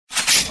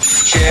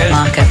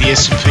market. The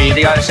S&P,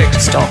 the ASX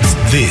stocks.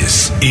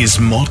 This is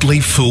Motley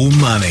Fool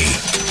Money.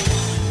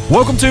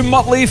 Welcome to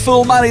Motley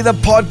Fool Money, the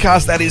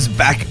podcast that is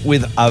back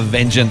with a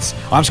vengeance.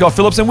 I'm Scott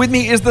Phillips, and with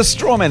me is the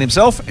straw man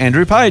himself,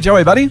 Andrew Page. How are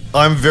you, buddy?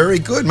 I'm very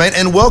good, mate,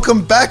 and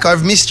welcome back.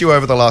 I've missed you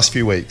over the last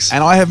few weeks.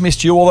 And I have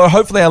missed you, although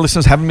hopefully our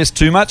listeners haven't missed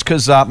too much,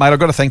 because, mate, I've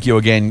got to thank you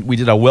again. We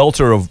did a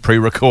welter of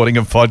pre-recording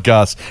of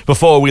podcasts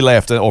before we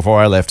left, or before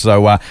I left.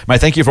 So,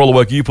 mate, thank you for all the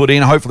work you put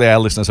in. Hopefully our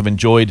listeners have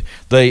enjoyed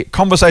the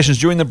conversations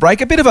during the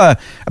break. A bit of a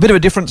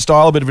different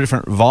style, a bit of a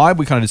different vibe.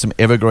 We kind of did some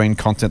evergreen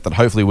content that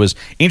hopefully was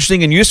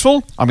interesting and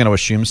useful. I'm going to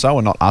assume so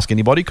and not ask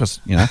anybody, because,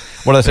 you know,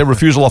 what do they say?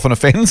 Refusal often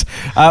offends.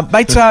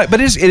 Mate, but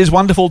it is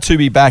wonderful to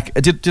be back.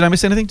 Did I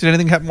miss anything? Did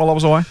anything happen while I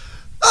was away?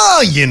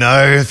 Oh, you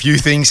know, a few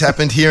things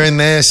happened here and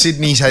there.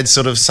 Sydney's had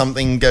sort of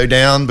something go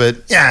down,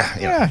 but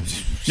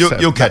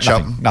you'll catch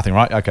up. Nothing,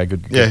 right? Okay,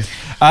 good. Yeah.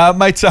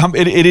 Mate,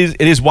 it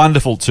is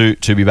wonderful to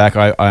be back.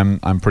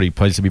 I'm pretty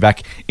pleased to be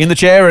back in the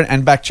chair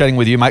and back chatting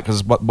with you, mate,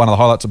 because it's one of the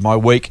highlights of my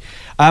week.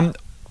 I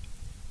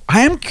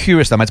am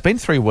curious, though, mate. It's been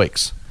 3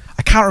 weeks.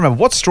 I can't remember.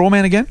 What's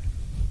Strawman again?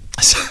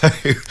 So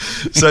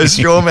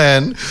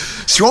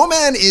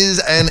Strawman is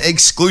an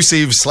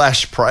exclusive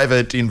 /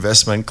 private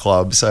investment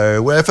club.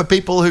 So we're for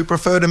people who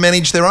prefer to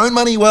manage their own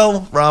money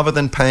well rather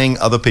than paying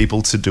other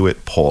people to do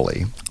it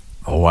poorly.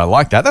 Oh, I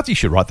like that. You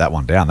should write that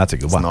one down. That's a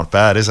good one. It's not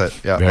bad, is it?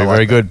 Yeah,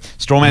 very good.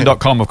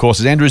 Strawman.com, of course,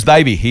 is Andrew's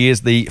baby. He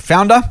is the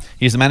founder.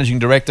 He is the managing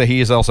director.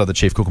 He is also the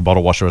chief cook and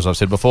bottle washer, as I've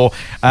said before.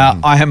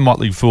 I am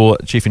Motley Fool,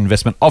 chief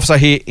investment officer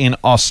here in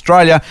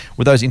Australia.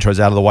 With those intros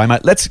out of the way,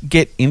 mate, let's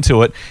get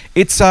into it.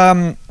 It's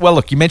well,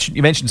 look, you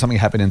mentioned something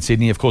happened in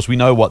Sydney. Of course, we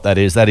know what that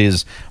is. That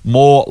is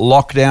more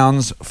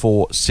lockdowns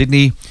for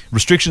Sydney,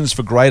 restrictions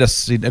for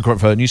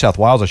for New South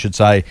Wales, I should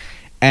say.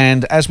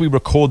 And as we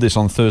record this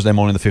on Thursday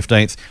morning, the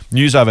 15th,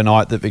 news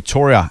overnight that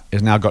Victoria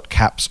has now got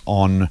caps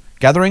on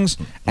gatherings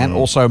and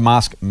also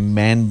mask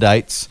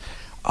mandates.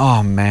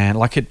 Oh, man,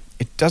 like it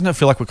doesn't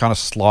feel like we're kind of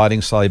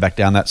sliding slowly back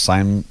down that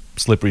same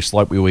slippery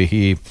slope we were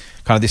here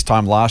kind of this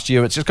time last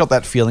year. It's just got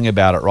that feeling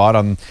about it,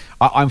 right?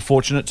 I'm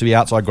fortunate to be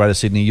outside Greater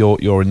Sydney.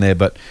 You're in there,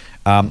 but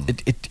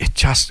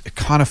it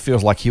kind of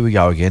feels like here we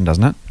go again,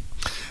 doesn't it?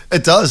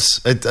 It does.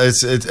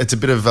 It's a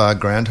bit of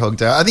Groundhog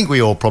Day. I think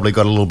we all probably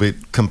got a little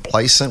bit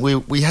complacent.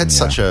 We had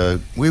such a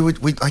we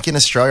like in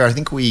Australia. I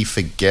think we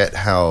forget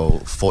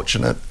how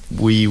fortunate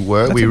we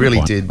were. That's we a good really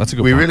point. did. That's a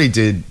good we point. really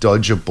did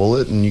dodge a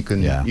bullet, and you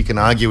can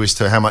argue as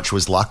to how much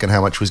was luck and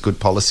how much was good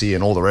policy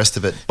and all the rest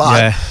of it.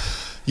 But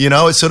you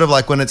know, it's sort of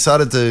like when it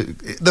started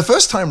the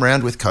first time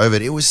round with COVID,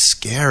 it was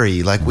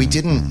scary. Like we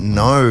didn't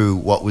know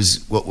what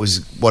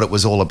it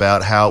was all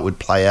about, how it would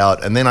play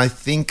out. And then I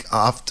think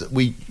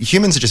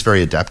humans are just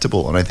very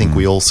adaptable, and I think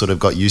we all sort of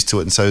got used to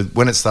it. And so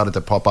when it started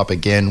to pop up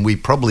again, we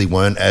probably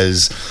weren't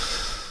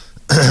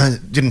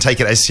didn't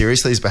take it as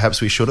seriously as perhaps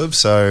we should have.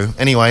 So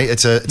anyway,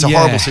 it's a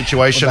horrible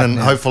situation, and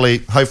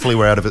hopefully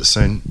we're out of it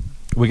soon.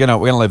 We're gonna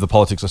leave the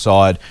politics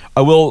aside.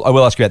 I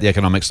will ask you about the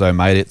economics though,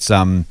 mate. It's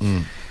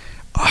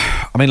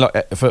I mean, look,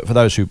 for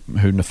those who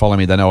follow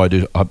me, they know I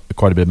do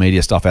quite a bit of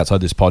media stuff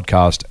outside this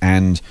podcast,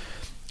 and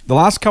the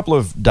last couple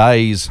of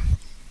days,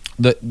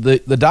 the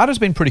data's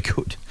been pretty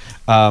good.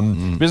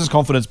 Business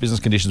confidence,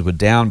 business conditions were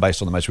down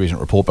based on the most recent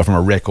report, but from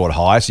a record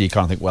high. So you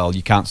kind of think, well,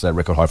 you can't say a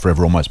record high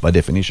forever almost by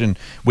definition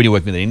when you're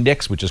working with an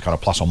index, which is kind of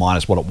plus or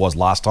minus what it was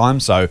last time.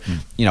 So,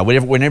 you know,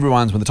 when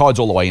the tide's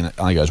all the way in, it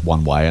only goes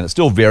one way, and it's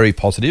still very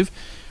positive.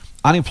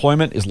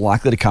 Unemployment is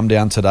likely to come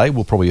down today.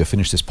 We'll probably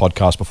finish this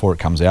podcast before it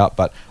comes out,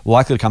 but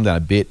likely to come down a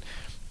bit.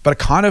 But it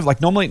kind of like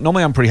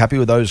normally I'm pretty happy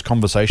with those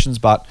conversations,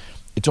 but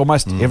it's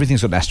almost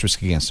everything's got an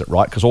asterisk against it,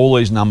 right? Because all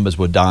these numbers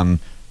were done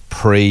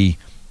pre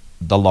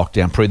the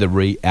lockdown, pre the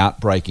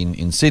re-outbreak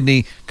in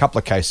Sydney, a couple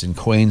of cases in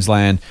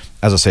Queensland.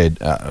 As I said,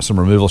 some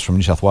removals from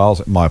New South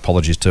Wales. My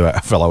apologies to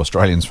our fellow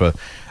Australians for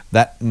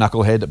that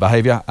knucklehead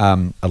behaviour.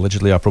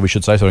 Allegedly, I probably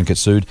should say, so I don't get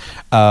sued.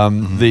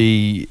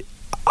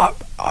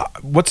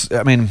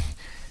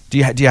 Do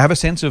you have a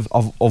sense of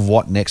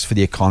what next for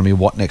the economy,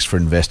 what next for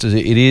investors?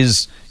 It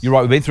is, you're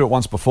right, we've been through it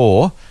once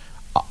before.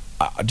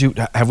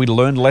 Have we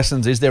learned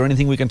lessons? Is there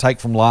anything we can take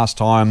from last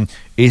time?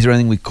 Is there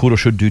anything we could or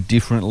should do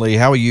differently?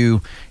 How are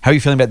you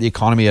feeling about the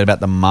economy and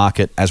about the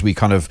market as we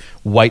kind of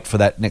wait for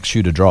that next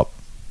shoe to drop?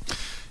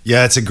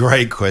 Yeah, it's a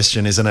great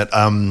question, isn't it?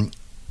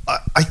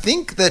 I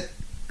think that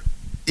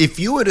if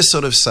you were to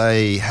sort of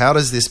say, how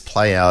does this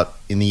play out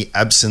in the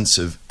absence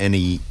of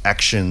any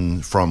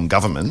action from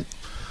government,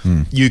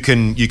 you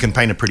can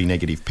paint a pretty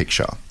negative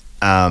picture.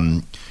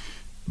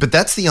 But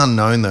that's the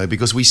unknown, though,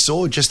 because we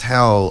saw just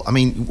how, I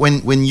mean,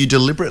 when you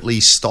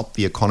deliberately stop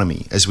the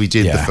economy, as we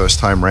did the first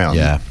time round,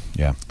 I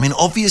mean,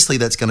 obviously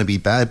that's going to be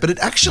bad, but it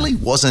actually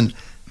wasn't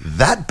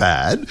that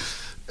bad.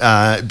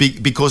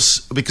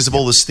 because of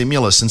all the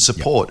stimulus and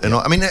support, and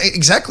I mean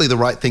exactly the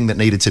right thing that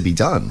needed to be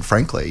done,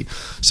 frankly.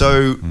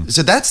 So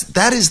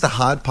that is the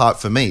hard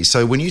part for me.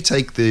 So when you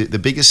take the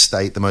biggest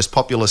state, the most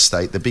populous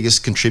state, the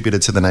biggest contributor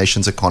to the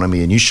nation's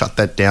economy, and you shut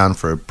that down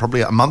for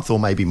probably a month or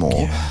maybe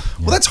more,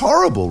 well, that's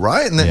horrible,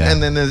 right? And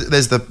then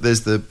there's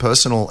the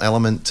personal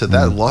element to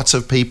that. Lots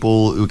of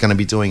people who are going to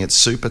be doing it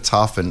super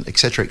tough, and et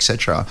cetera, et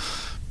cetera.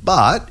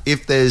 But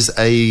if there's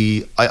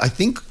I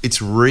think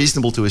it's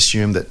reasonable to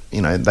assume that,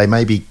 you know, they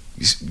may be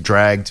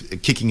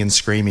dragged kicking and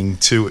screaming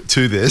to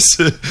this.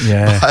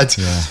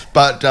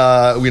 But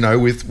you know,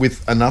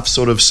 with enough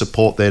sort of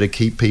support there to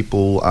keep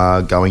people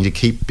going, to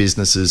keep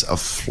businesses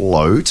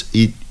afloat,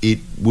 it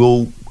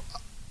will.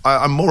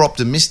 I'm more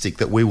optimistic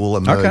that we will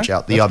emerge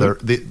out the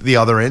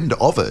other end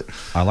of it.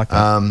 I like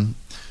that.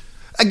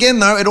 Again,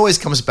 though, it always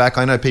comes back.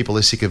 I know people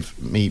are sick of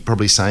me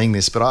probably saying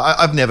this, but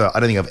I don't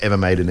think I've ever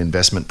made an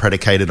investment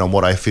predicated on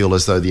what I feel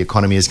as though the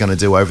economy is going to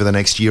do over the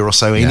next year or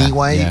so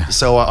anyway. Yeah.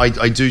 So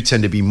I do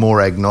tend to be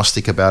more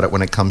agnostic about it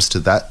when it comes to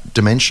that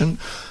dimension.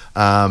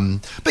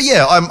 But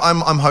yeah,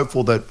 I'm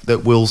hopeful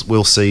that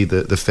we'll see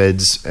the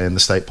feds and the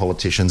state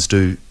politicians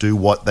do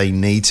what they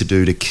need to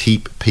do to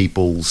keep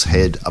people's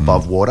head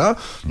above water.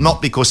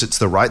 Not because it's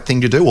the right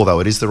thing to do, although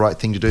it is the right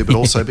thing to do, but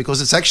also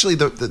because it's actually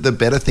the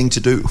better thing to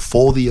do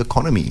for the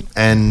economy.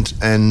 And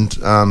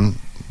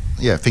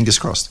fingers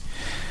crossed.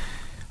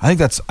 I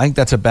think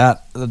that's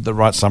about the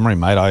right summary,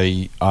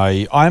 mate.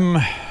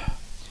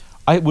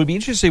 I would be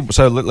interested.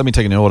 So let me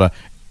take it in order.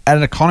 At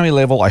an economy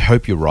level, I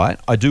hope you're right.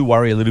 I do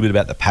worry a little bit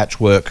about the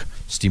patchwork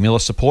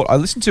stimulus support. I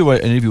listened to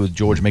an interview with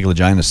George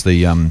Megalogenis,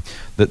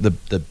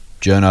 the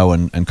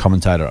journo and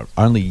commentator,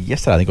 only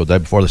yesterday, I think, or the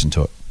day before I listened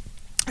to it.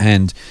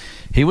 And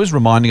he was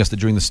reminding us that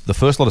during the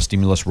first lot of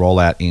stimulus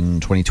rollout in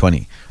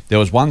 2020, there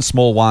was one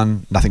small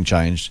one, nothing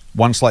changed.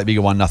 One slightly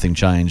bigger one, nothing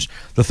changed.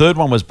 The third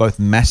one was both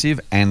massive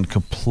and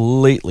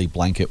completely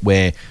blanket,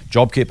 where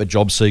JobKeeper,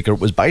 JobSeeker, it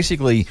was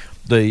basically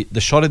the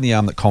shot in the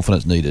arm that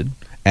confidence needed.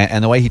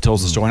 And the way he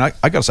tells the story, and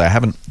I got to say, I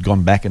haven't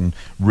gone back and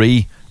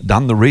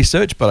redone the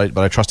research, but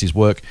I trust his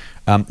work.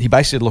 He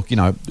basically said, look, you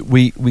know,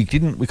 we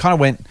kind of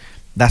went,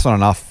 that's not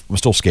enough. I'm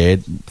still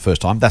scared the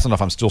first time. That's not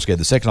enough. I'm still scared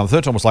the second time. The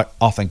third time was like,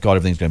 oh, thank God,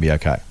 everything's going to be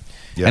okay.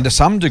 Yep. And to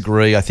some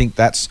degree, I think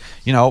that's,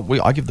 you know,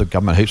 I give the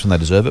government heaps when they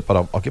deserve it, but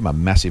I'll give them a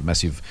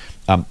massive,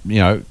 you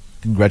know,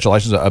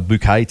 congratulations, a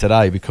bouquet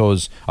today,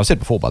 because I've said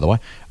before, by the way,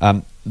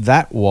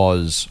 that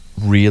was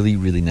really,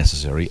 really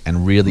necessary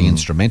and really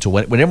instrumental.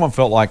 When everyone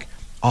felt like,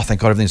 oh,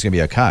 thank God, everything's going to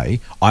be okay.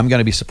 I'm going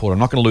to be supported. I'm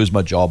not going to lose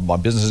my job. My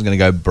business is going to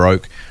go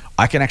broke.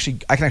 I can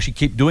actually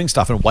keep doing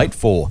stuff and wait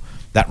for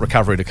that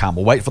recovery to come,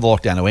 or wait for the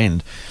lockdown to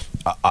end.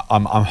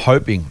 I'm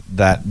hoping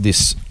that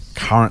this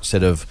current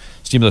set of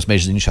stimulus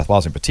measures in New South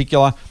Wales in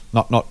particular,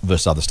 not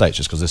versus other states,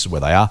 just because this is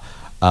where they are,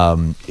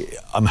 I'm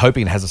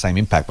hoping it has the same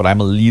impact, but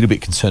I'm a little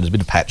bit concerned. It's a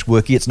bit of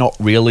patchworky. It's not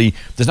really,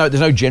 there's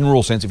no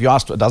general sense. If you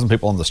asked a dozen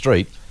people on the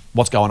street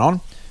what's going on,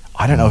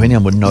 I don't know if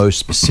anyone would know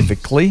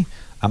specifically.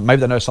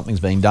 Maybe they know something's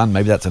being done.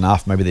 Maybe that's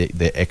enough. Maybe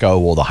the echo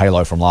or the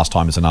halo from last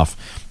time is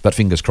enough. But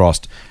fingers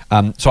crossed.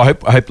 So I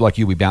hope, like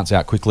you, we bounce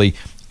out quickly.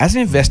 As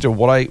an investor,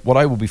 what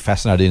I will be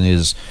fascinated in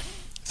is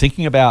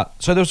thinking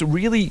about. So there was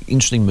really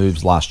interesting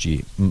moves last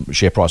year,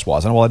 share price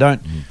wise. And while I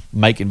don't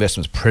make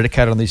investments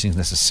predicated on these things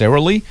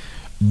necessarily,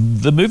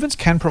 the movements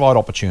can provide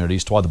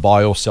opportunities to either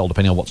buy or sell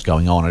depending on what's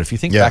going on. And if you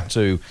think back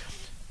to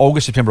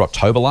August, September,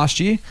 October last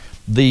year,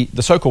 the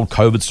so-called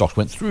COVID stocks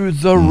went through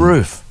the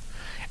roof,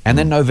 and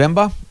then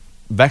November,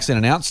 vaccine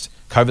announced,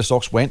 COVID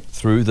stocks went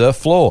through the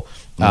floor.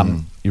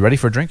 You ready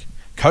for a drink?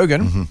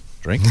 Kogan,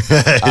 drink.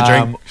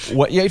 Drink.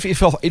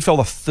 It fell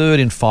the third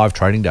in 5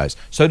 trading days.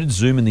 So did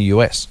Zoom in the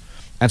US.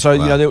 And so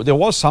you know, there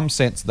was some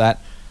sense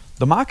that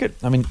the market,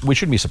 I mean, we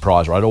shouldn't be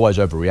surprised, right? It always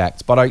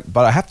overreacts. But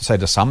I have to say,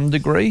 to some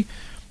degree,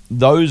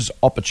 those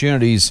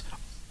opportunities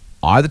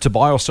either to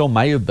buy or sell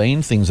may have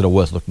been things that are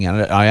worth looking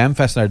at. I am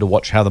fascinated to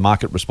watch how the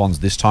market responds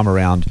this time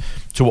around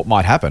to what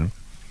might happen,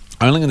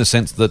 only in the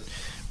sense that,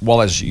 while,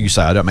 as you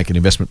say, I don't make an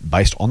investment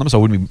based on them, so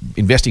I wouldn't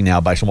be investing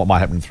now based on what might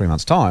happen in 3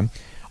 months' time,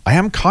 I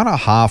am kind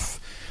of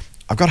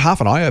I've got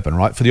half an eye open,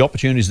 right, for the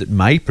opportunities that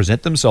may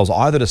present themselves,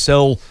 either to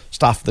sell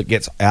stuff that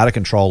gets out of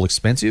control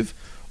expensive,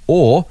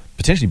 or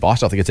potentially buy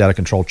stuff that gets out of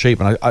control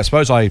cheap. And I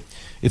suppose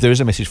if there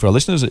is a message for our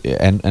listeners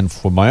and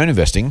for my own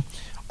investing,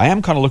 I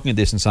am kind of looking at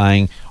this and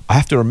saying, I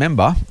have to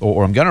remember,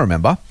 or I'm going to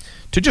remember,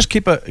 to just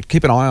keep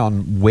an eye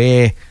on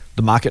where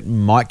the market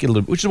might get a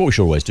little, which is what we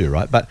should always do,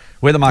 right? But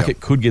where the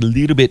market could get a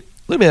little bit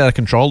out of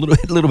control, a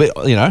little bit,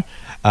 you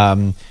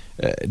know,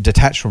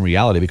 detached from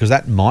reality, because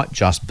that might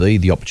just be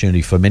the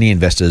opportunity for many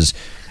investors.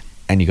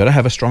 And you got to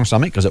have a strong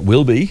stomach, because it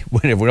will be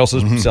when everyone else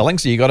is selling.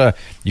 So you got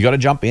to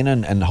jump in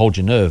and hold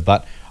your nerve.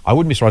 But I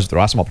wouldn't be surprised if there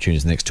are some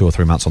opportunities in the next 2 or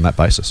 3 months on that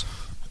basis.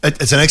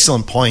 It's an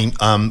excellent point.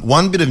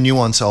 One bit of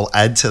nuance I'll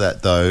add to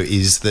that, though,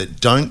 is that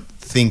don't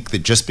think that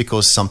just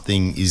because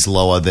something is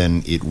lower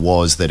than it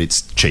was, that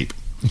it's cheap.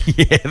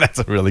 Yeah, that's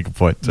a really good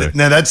point too.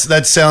 Now that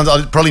sounds.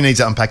 I probably need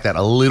to unpack that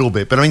a little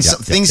bit, but I mean,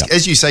 things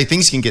as you say,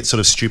 things can get sort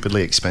of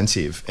stupidly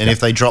expensive, and if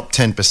they drop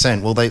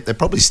 10%, well, they're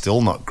probably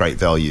still not great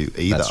value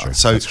either. That's true.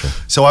 So, That's true.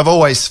 so I've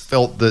always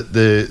felt that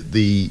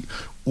the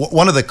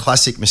one of the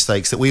classic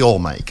mistakes that we all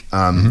make,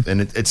 and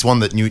it's one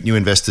that new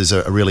investors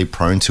are really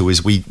prone to,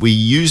 is we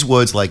use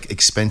words like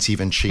expensive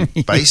and cheap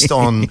based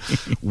on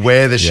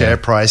where the share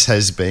price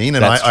has been.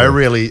 And I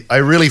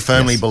really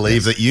firmly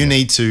believe that you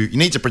need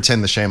to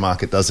pretend the share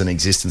market doesn't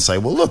exist and say,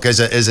 well, look,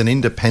 as an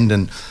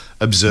independent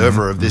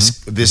observer of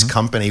this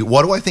company,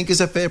 what do I think is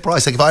a fair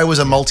price? Like if I was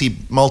a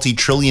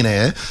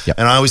multi-trillionaire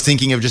and I was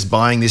thinking of just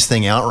buying this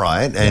thing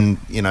outright, and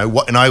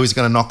and I was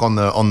going to knock on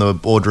the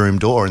boardroom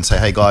door and say,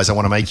 hey guys, I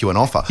want to make you an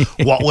offer.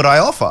 What would I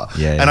offer?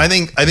 And I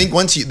think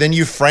once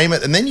you frame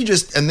it, and then you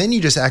just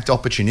act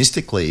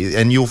opportunistically,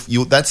 and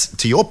you'll that's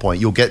to your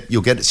point, you'll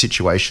get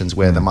situations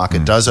where the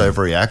market does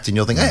overreact, and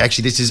you'll think, hey,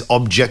 actually this is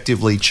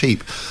objectively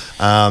cheap.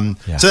 So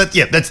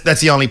that's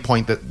the only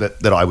point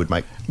that I would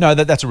make. No,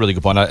 that's a really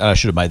good point. I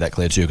should have made that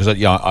clear too, because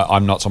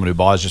I'm not someone who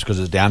buys just because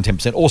it's down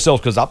 10% or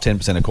sells because it's up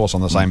 10%, of course, on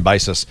the same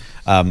basis.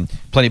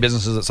 Plenty of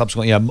businesses that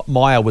subsequently,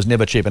 Maya was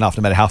never cheap enough,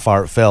 no matter how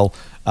far it fell.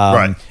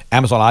 Amazon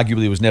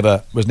arguably was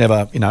never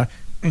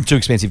too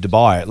expensive to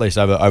buy, at least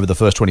over the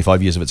first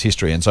 25 years of its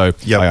history. And so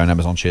I own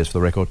Amazon shares for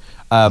the record.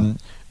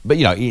 But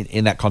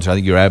in that context, I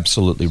think you're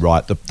absolutely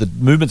right. The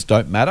movements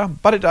don't matter,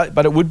 but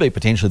it would be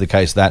potentially the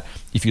case that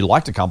if you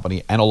liked a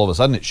company and all of a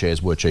sudden its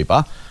shares were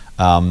cheaper,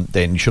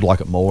 then you should like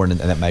it more, and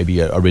that may be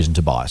a reason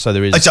to buy. So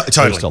there is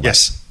totally still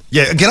yes.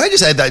 Yeah, can I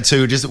just add that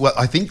too? Just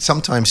I think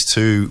sometimes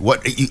too,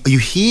 what you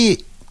hear,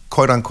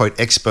 quote unquote,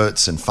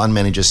 experts and fund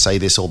managers say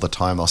this all the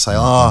time. They'll say,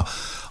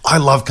 I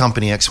love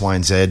company X, Y,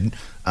 and Z.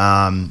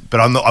 But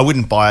I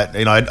wouldn't buy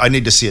it. I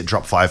need to see it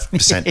drop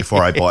 5%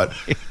 before I buy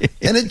it.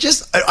 And it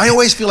just, I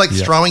always feel like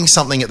throwing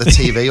something at the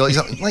TV or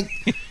something. Like,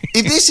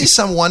 if this is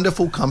some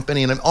wonderful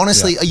company, and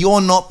honestly, you're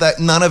not that.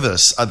 None of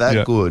us are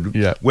that good.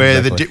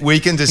 Where we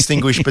can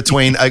distinguish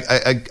between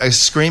a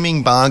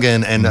screaming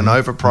bargain and an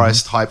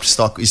overpriced hyped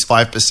stock is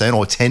 5%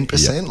 or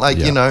 10%. Like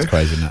it's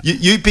crazy, isn't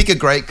it? you pick a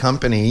great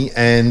company,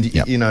 and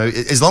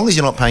as long as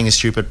you're not paying a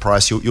stupid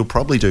price, you'll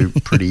probably do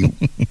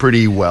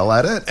pretty well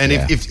at it. And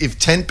if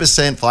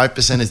 10%,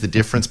 5% is the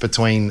difference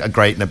between a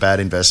great and a bad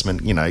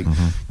investment,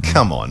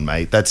 come on,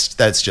 mate.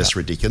 That's just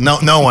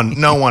ridiculous. No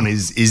one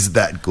is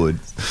that good.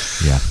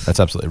 Yeah, that's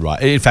absolutely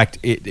right. In fact,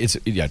 it's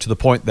to the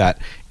point that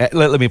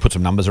let me put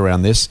some numbers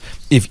around this.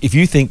 If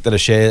you think that a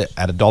share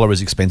at $1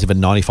 is expensive and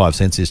 95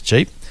 cents is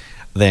cheap,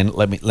 then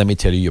let me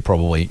tell you, you're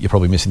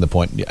probably missing the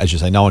point. As you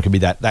say, no one can be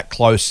that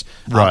close,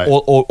 right?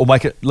 Or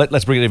make it.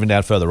 Let's bring it even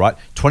down further, right?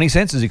 20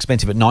 cents is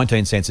expensive, but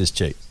 19 cents is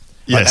cheap.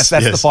 That's the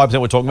 5%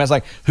 we're talking about. It's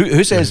like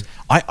who says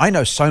I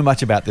know so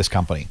much about this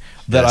company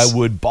that I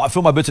would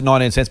fill my boots at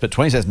 19 cents, but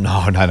 20 cents,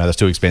 no, that's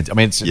too expensive. I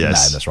mean, no,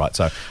 that's right.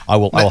 So I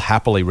will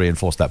happily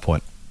reinforce that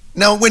point.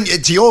 Now,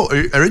 to your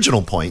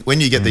original point, when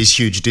you get these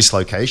huge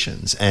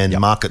dislocations and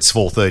markets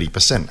fall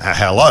 30%,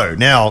 hello,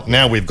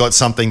 now we've got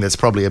something that's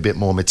probably a bit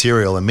more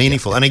material and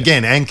meaningful, and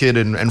again, anchored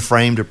and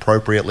framed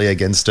appropriately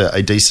against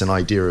a decent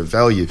idea of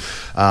value.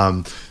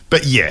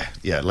 But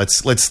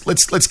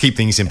let's keep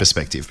things in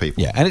perspective,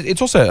 people. Yeah, and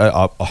it's also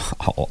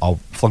I'll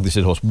flog this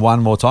horse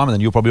one more time, and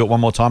then you'll probably do it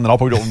one more time, then I'll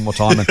probably do it one more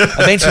time, and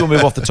eventually we'll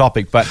move off the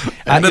topic. But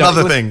and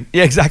another thing,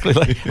 yeah, exactly.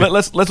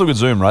 Let's look at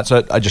Zoom, right?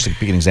 So I just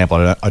pick an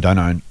example I don't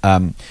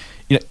own.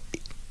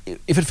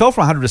 If it fell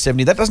from 100 to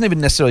 70, that doesn't even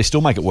necessarily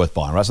still make it worth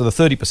buying, right? So the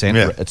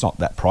 30%, it's not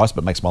that price,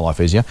 but makes my life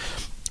easier.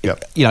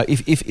 Yep.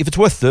 If it's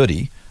worth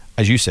 30,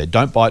 as you said,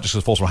 don't buy it just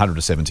because it falls from 100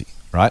 to 70,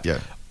 right?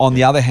 Yeah. On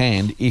the other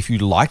hand, if you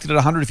liked it at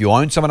 100, if you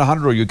own some at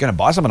 100, or you're going to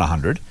buy some at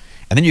 100,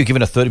 and then you're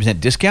given a 30%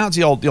 discount, it's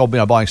the old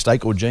buying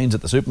steak or jeans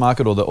at the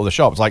supermarket or the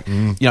shop. It's like,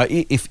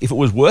 if it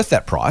was worth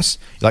that price,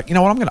 you're like, you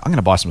know what, I'm going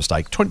to buy some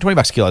steak.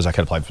 $20 a kilo is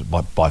okay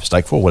to buy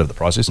steak for, whatever the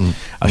price is.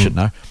 I should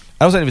know.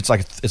 I was saying if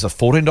it's a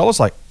 $14,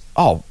 like,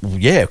 oh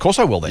yeah, of course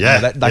I will then.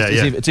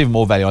 It's even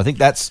more value. I think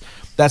that's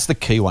the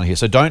key one here.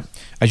 So don't,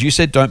 as you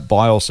said, don't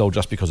buy or sell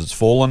just because it's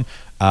fallen.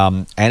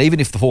 And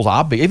even if the falls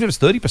are big, even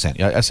if it's 30%,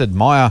 I said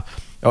Maya.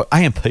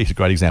 AMP is a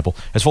great example.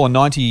 It's fallen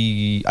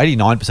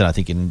 89%, I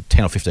think, in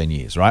 10 or 15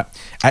 years, right?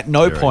 At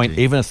no point,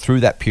 even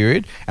through that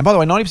period, and by the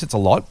way, 90% is a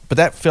lot, but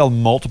that fell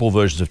multiple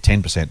versions of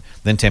 10%,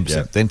 then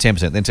 10%, then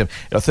 10%, then 10%,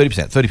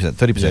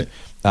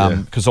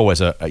 30%, because it's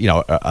always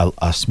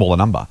a smaller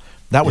number.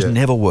 That was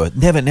never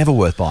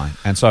worth buying.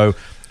 And so,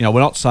 we're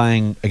not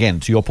saying,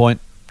 again, to your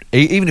point,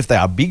 even if they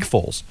are big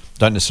falls,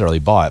 don't necessarily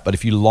buy it. But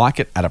if you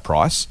like it at a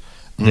price,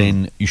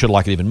 then you should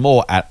like it even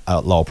more at a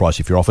lower price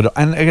if you're offered it.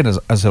 And again, as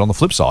I said, on the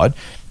flip side,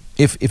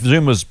 if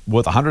Zoom was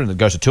worth 100 and it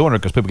goes to 200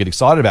 because people get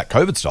excited about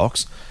COVID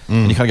stocks,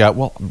 and you kind of go,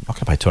 well, I'm not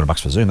going to pay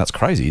 $200 for Zoom, that's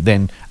crazy.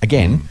 Then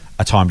again,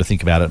 a time to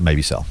think about it and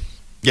maybe sell.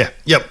 Yeah,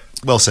 yep,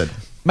 well said.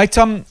 Mate,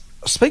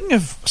 speaking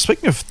of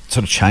sort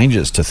of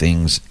changes to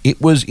things, it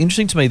was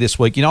interesting to me this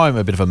week. I'm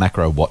a bit of a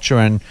macro watcher,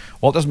 and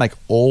while it doesn't make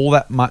all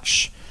that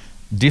much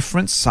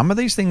difference, some of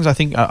these things I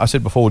think I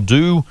said before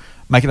do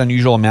make an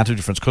unusual amount of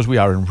difference because we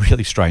are in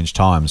really strange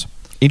times.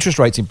 interest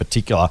rates in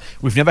particular,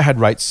 we've never had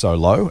rates so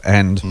low,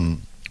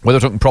 and whether we're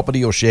talking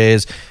property or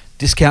shares,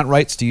 discount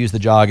rates, to use the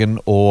jargon,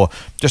 or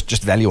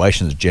just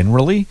valuations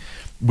generally,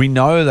 we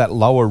know that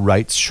lower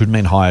rates should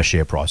mean higher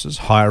share prices.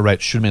 Higher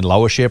rates should mean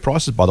lower share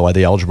prices. By the way,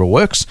 the algebra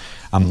works.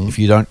 If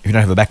you don't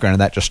have a background in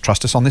that, just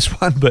trust us on this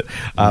one. But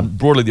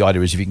broadly, the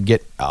idea is if you can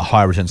get a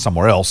higher return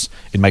somewhere else,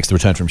 it makes the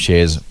return from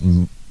shares,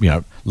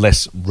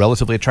 less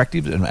relatively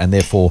attractive, and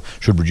therefore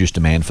should reduce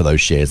demand for those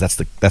shares. That's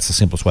the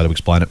simplest way to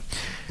explain it.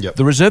 Yep.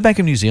 The Reserve Bank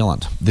of New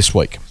Zealand this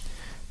week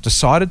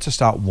decided to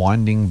start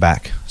winding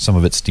back some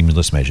of its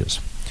stimulus measures.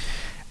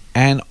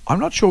 And I'm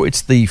not sure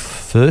it's the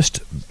first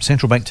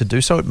central bank to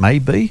do so. It may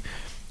be.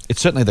 It's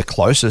certainly the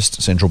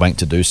closest central bank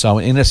to do so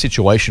in a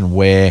situation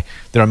where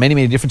there are many,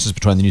 many differences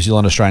between the New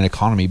Zealand-Australian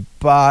economy,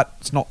 but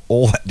it's not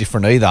all that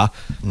different either.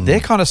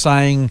 They're kind of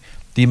saying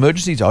the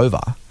emergency's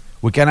over.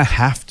 We're going to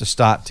have to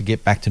start to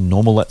get back to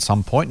normal at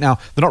some point. Now,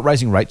 they're not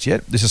raising rates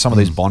yet. This is some of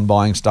these bond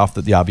buying stuff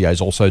that the RBA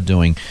is also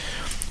doing.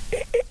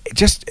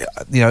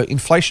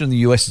 Inflation in the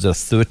US is at a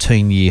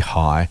 13-year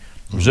high.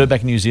 Reserve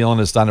Bank of New Zealand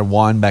has done to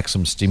wind back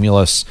some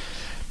stimulus.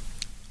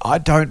 I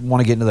don't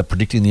want to get into the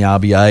predicting the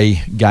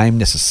RBA game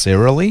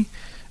necessarily,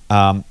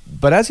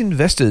 but as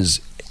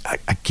investors,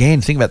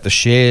 again, think about the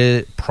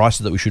share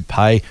prices that we should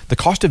pay, the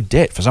cost of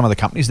debt for some of the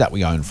companies that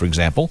we own, for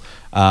example.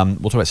 We'll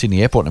talk about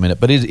Sydney Airport in a minute,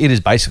 but it is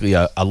basically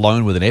a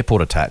loan with an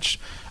airport attached.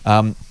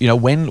 When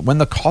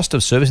the cost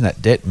of servicing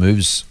that debt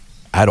moves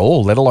at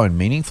all, let alone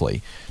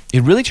meaningfully,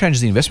 it really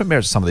changes the investment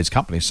merits of some of these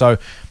companies. So,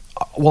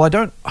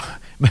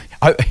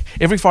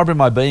 every fibre in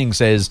my being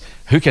says,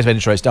 who cares about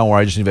interest rates? Don't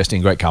worry, just invest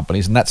in great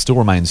companies. And that still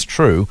remains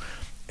true.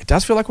 It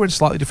does feel like we're in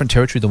slightly different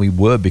territory than we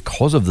were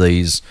because of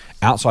these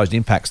outsized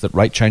impacts that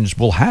rate changes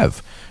will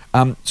have.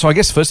 So I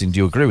guess first thing, do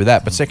you agree with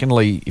that? But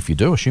secondly, if you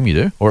do, assume you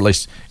do, or at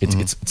least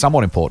it's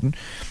somewhat important.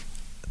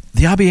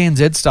 The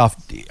RBNZ stuff,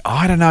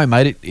 I don't know,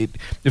 mate. It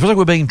feels like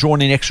we're being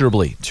drawn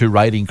inexorably to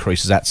rate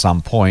increases at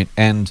some point.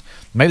 And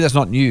maybe that's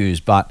not news,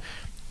 but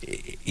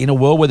in a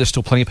world where there's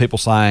still plenty of people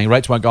saying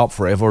rates won't go up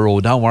forever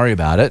or don't worry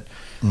about it,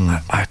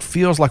 it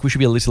feels like we should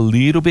be at least a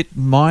little bit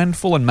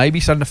mindful and maybe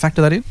starting to factor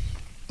that in.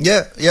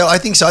 Yeah, I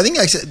think so. I think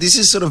this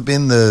has sort of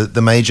been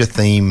the major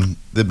theme,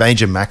 the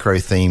major macro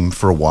theme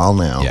for a while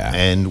now. Yeah.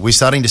 And we're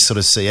starting to sort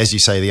of see, as you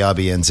say, the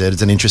RBNZ,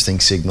 it's an interesting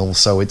signal.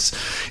 So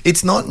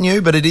it's not new,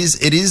 but it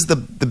is the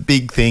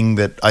big thing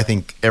that I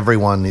think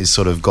everyone is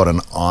sort of got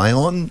an eye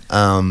on.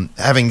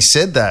 Having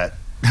said that,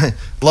 a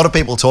lot of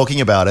people talking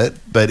about it,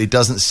 but it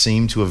doesn't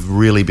seem to have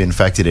really been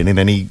factored in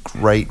any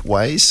great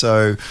way.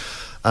 So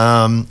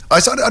I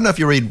don't know if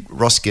you read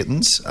Ross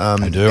Gittins. I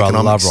do. Economics.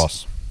 I love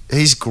Ross.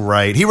 He's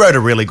great. He wrote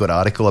a really good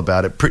article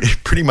about it,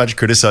 pretty much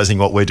criticizing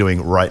what we're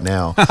doing right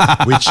now,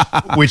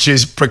 which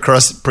is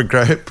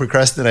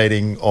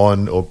procrastinating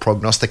on or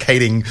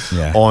prognosticating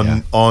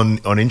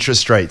on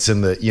interest rates,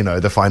 and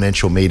the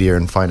financial media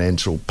and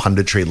financial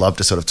punditry love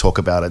to sort of talk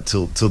about it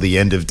till the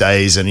end of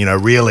days, and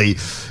really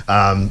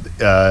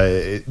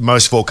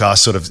most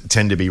forecasts sort of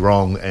tend to be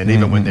wrong, and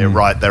even when they're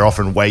right, they're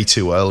often way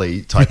too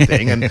early type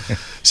thing. And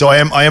so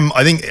I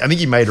think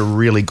you made a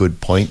really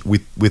good point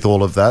with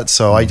all of that.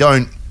 So I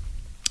don't.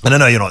 And I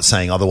know you're not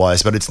saying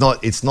otherwise, but it's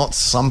not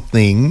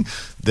something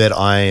that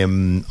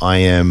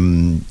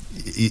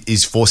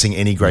is forcing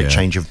any great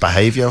change of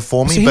behavior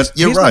for me. But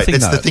you're right;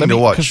 it's the thing to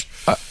watch.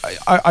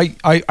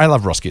 I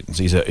love Ross Gittins.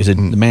 He's the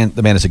man.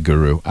 The man is a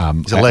guru.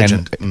 He's a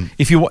legend.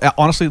 If you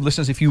honestly,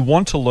 listeners, if you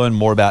want to learn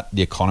more about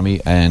the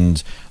economy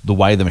and the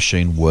way the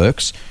machine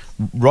works,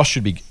 Ross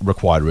should be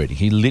required reading.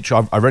 He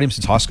literally, I've read him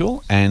since high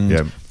school,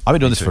 and I've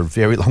been doing this for a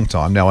very long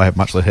time now. I have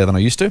much less hair than I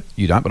used to.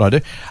 You don't, but I do.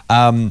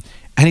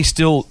 And he's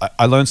still,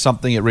 I learned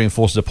something, it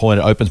reinforces a point,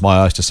 it opens my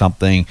eyes to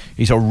something.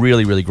 He's a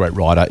really, really great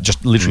writer,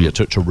 just literally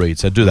to read.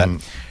 So do that.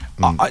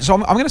 So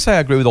I'm going to say I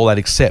agree with all that,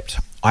 except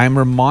I am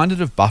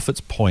reminded of Buffett's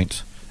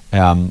point. Do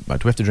we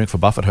have to drink for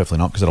Buffett? Hopefully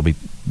not, because I'll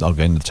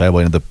go into the table,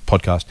 into the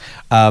podcast.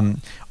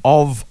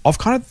 Of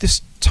kind of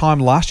this time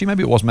last year,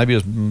 maybe it was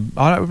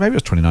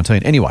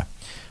 2019. Anyway,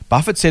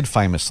 Buffett said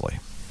famously,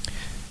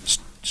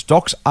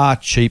 stocks are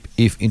cheap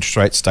if interest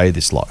rates stay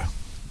this low.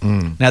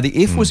 Now, the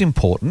if was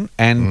important,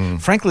 and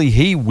frankly,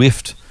 he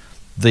whiffed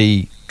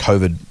the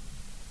COVID,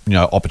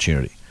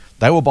 opportunity.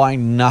 They were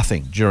buying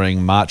nothing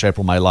during March,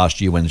 April, May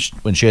last year when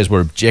shares were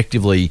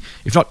objectively,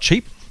 if not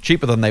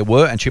cheaper than they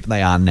were and cheaper than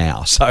they are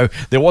now. So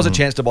there was a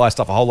chance to buy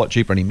stuff a whole lot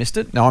cheaper, and he missed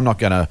it. Now, I'm not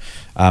going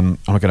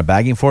to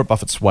bag him for it.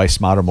 Buffett's way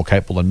smarter and more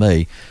capable than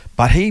me,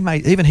 but he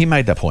made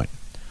that point.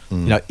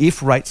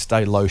 If rates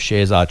stay low,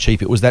 shares are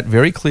cheap. It was that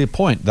very clear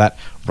point that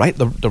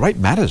the rate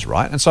matters,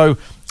 right? And so.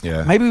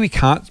 Yeah. Maybe we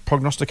can't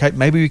prognosticate.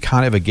 Maybe we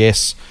can't ever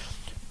guess.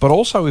 But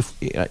also, if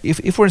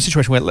we're in a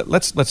situation where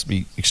let's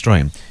be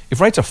extreme,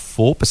 if rates are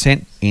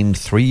 4% in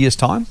 3 years'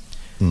 time,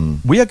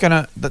 we are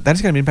that is going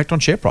to be impact on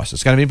share prices.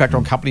 It's going to be impact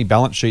on company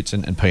balance sheets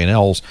and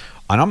P&Ls.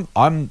 And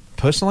I'm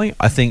personally,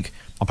 I think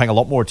I'm paying a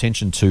lot more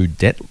attention to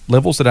debt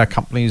levels that our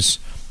companies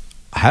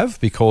have,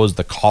 because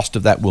the cost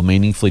of that will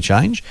meaningfully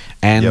change.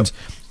 And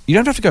you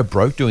don't have to go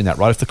broke doing that,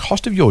 right? If the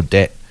cost of your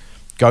debt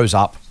goes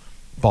up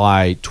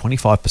by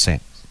 25%.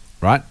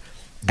 right?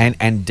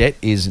 And debt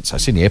is, so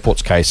Sydney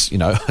Airport's case,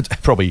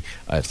 probably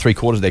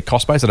 3/4 of their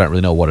cost base. I don't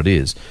really know what it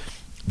is.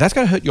 That's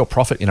going to hurt your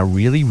profit in a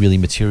really, really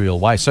material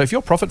way. So if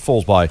your profit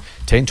falls by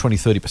 10, 20,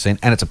 30%,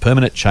 and it's a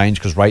permanent change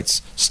because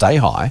rates stay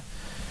high,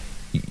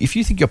 if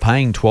you think you're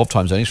paying 12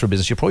 times earnings for a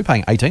business, you're probably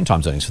paying 18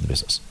 times earnings for the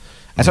business.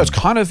 And so it's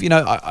kind of,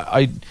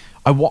 I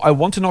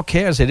want to not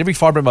care. As I said, every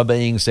fibre of my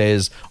being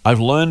says I've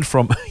learned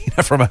from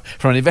from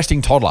an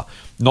investing toddler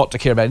not to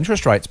care about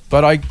interest rates,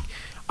 but I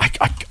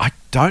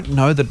don't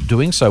know that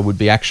doing so would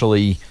be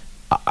actually.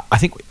 I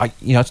think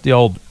it's the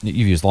old,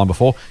 you've used the line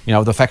before.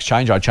 The facts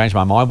change. I change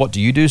my mind. What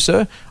do you do,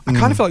 sir? I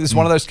kind of feel like this is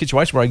one of those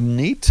situations where I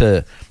need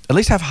to at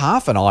least have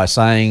half an eye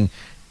saying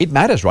it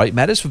matters, right? It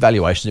matters for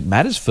valuations. It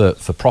matters for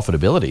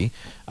profitability.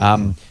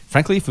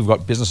 Frankly, if we've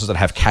got businesses that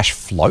have cash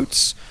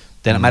floats,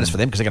 then it matters for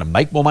them because they're going to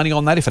make more money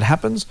on that if it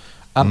happens.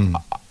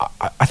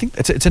 I think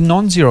it's a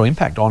non-zero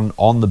impact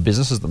on the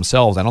businesses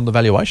themselves and on the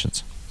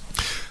valuations.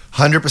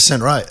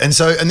 100% right. And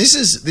this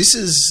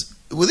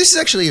is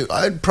actually,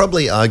 I'd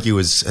probably argue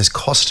has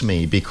cost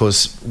me,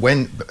 because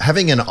when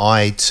having an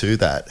eye to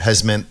that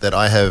has meant that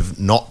I have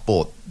not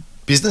bought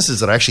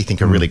businesses that I actually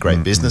think are really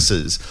great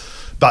businesses,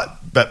 but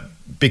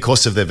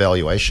because of their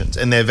valuations.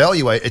 And their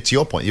to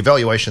your point, your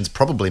valuations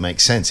probably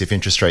make sense if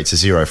interest rates are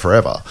zero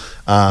forever.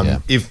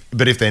 But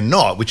if they're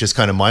not, which is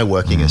kind of my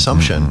working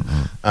assumption,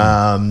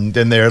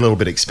 then they're a little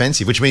bit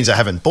expensive, which means I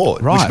haven't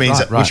bought,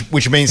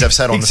 which means I've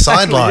sat on the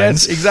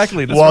sidelines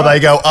while they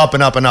go up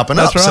and up and up and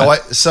up.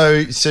 Right.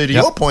 So to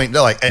your point,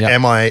 like,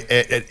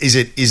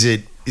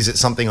 is it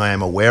something I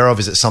am aware of?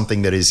 Is it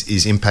something that is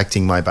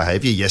impacting my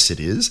behavior? Yes, it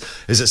is.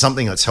 Is it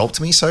something that's helped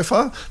me so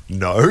far?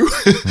 No.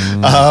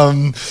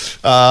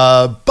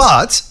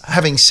 But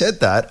having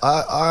said that,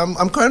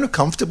 I'm kind of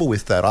comfortable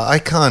with that. I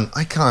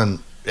can't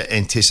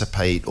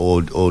anticipate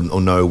or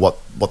know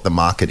what the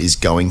market is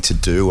going to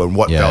do and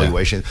what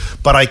valuation,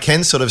 but I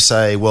can sort of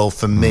say, well,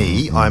 for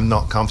me, I'm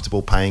not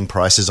comfortable paying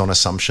prices on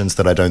assumptions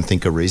that I don't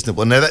think are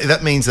reasonable. Now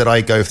that means that I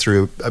go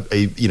through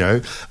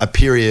a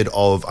period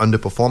of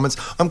underperformance.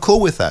 I'm cool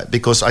with that,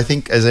 because I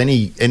think, as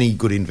any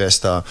good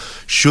investor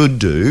should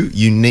do,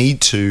 you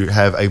need to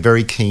have a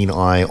very keen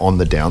eye on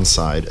the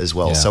downside as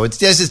well. So it's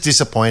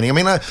disappointing. I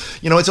mean,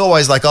 it's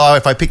always like,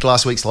 if I picked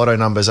last week's lotto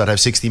numbers, I'd have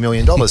 $60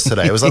 million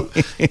today. It was like,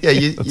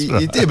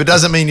 you did, but it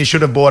doesn't mean you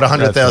should have bought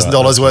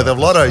 $100,000 worth of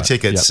lotto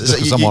tickets. Yeah, so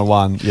someone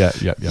won. Yeah.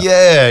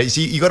 Yeah,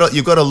 so you've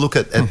got to look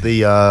at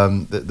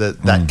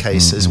that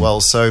case as well.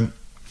 So,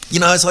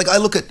 it's like I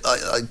look at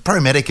Pro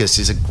Medicus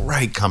is a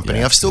great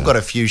company. I've still got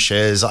a few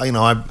shares. I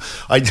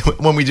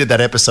when we did that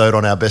episode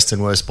on our best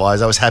and worst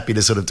buys, I was happy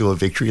to sort of do a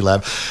victory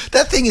lap.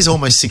 That thing is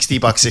almost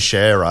 $60 a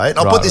share, right?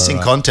 I'll put this in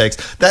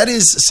context. That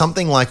is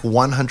something like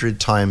 100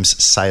 times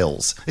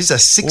sales. This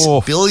is a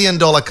 $6 billion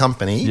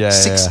company,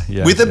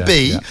 with a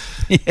B.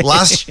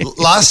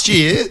 Last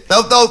year,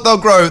 they'll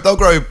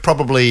grow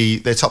probably,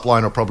 their top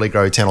line will probably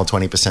grow 10 or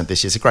 20%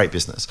 this year. It's a great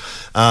business.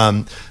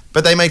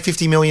 But they made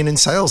 $50 million in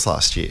sales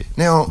last year.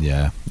 Now,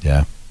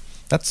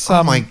 that's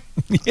my,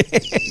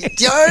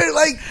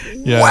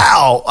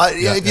 wow!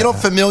 If you're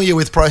not familiar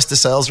with price to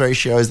sales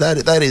ratios,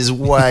 that is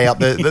way up.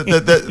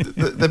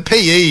 The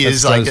PE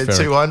is like at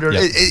 200.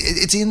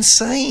 It's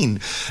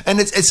insane,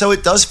 and so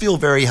it does feel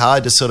very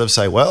hard to sort of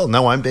say, well,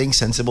 no, I'm being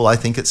sensible. I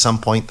think at some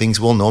point things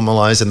will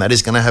normalize, and that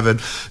is going to have a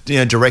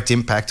direct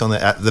impact on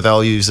the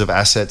values of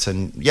assets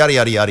and yada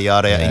yada yada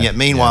yada. And yet,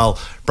 meanwhile,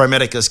 Pro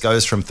Medicus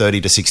goes from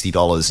 $30 to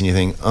 $60, and you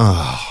think,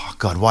 oh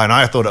God, why? And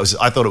I thought it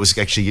was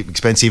actually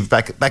expensive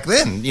back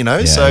then.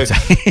 So.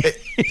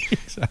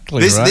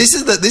 Exactly. This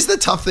is the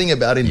tough thing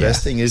about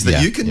investing is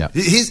that you can.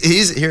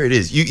 Here it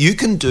is. You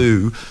can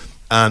do.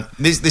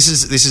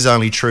 This is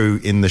only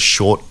true in the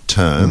short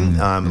term.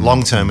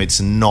 Long term,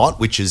 it's not,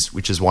 which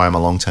is why I'm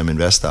a long term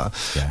investor.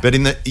 But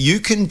you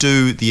can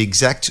do the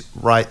exact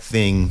right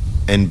thing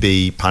and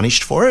be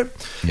punished for it.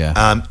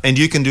 And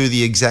you can do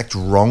the exact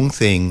wrong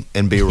thing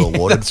and be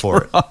rewarded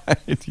for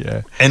it.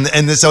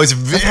 And so it's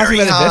very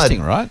hard,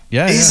 investing, right?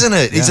 Isn't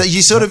it? It's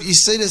you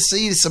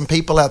see some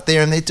people out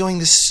there and they're doing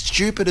the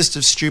stupidest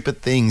of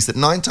stupid things that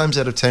 9 times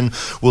out of 10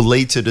 will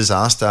lead to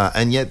disaster,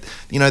 and yet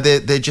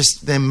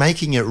they're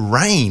making it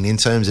rain in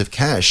terms of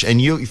cash, and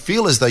you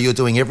feel as though you're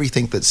doing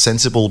everything that's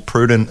sensible,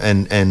 prudent,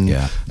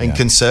 and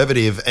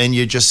conservative, and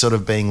you're just sort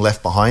of being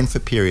left behind for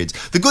periods.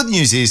 The good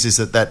news is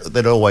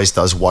that always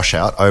does wash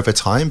out over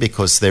time,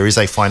 because there is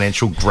a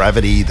financial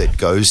gravity that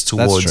goes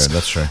towards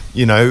that's true.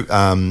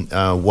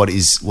 What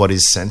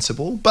is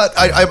sensible. But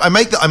I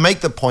make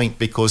the point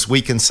because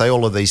we can say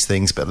all of these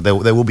things, but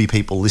there will be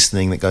people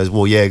listening that goes,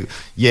 well,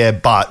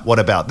 but what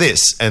about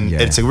this? And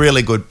it's a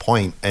really good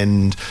point,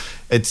 and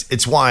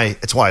it's why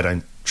I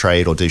don't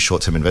trade or do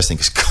short-term investing,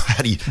 because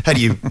how do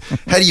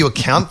you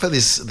account for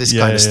this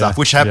kind of stuff,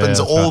 which happens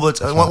all the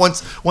time.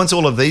 Once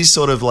all of these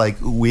sort of like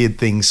weird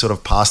things sort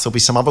of pass, there'll be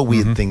some other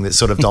weird thing that's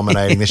sort of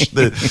dominating this.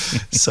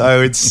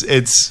 So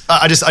it's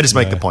I just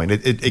make the point.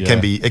 It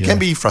can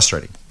be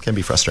frustrating. Can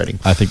be frustrating.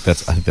 I think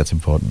that's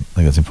important.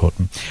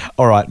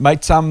 All right,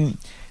 mate. So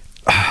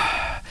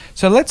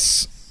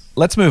let's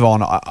move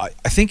on. I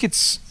think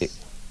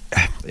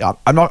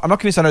I'm not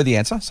convinced I know the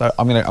answer, so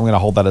I'm gonna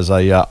hold that as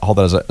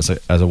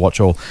a watch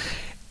all.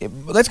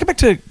 Let's go back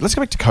to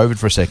COVID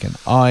for a second.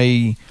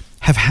 I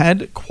have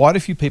had quite a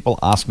few people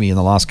ask me in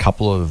the last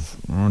couple of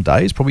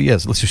days, probably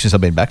since I've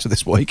been back to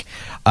this week,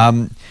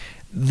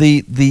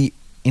 the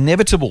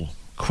inevitable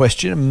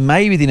question,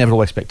 maybe the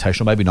inevitable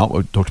expectation, or maybe not,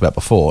 what we talked about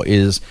before,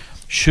 is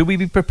should we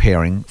be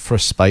preparing for a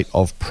spate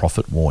of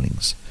profit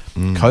warnings?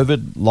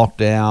 COVID,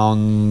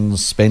 lockdowns,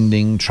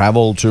 spending,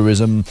 travel,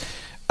 tourism,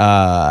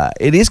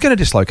 it is going to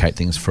dislocate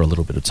things for a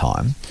little bit of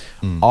time.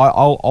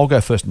 I'll go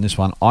first in this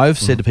one. I've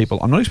said to people,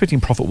 I'm not expecting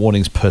profit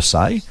warnings per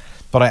se,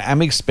 but I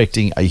am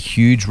expecting a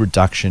huge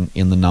reduction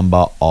in the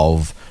number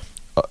of,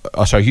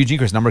 a huge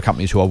increase in the number of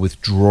companies who are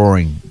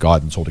withdrawing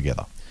guidance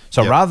altogether.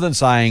 So rather than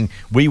saying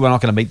we were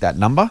not going to meet that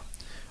number,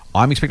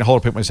 I'm expecting a whole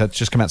lot of people to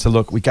just come out and say,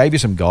 look, we gave you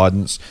some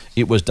guidance.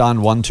 It was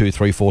done 1, 2,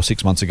 3, 4,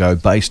 6 months ago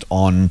based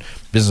on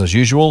business as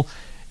usual.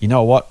 You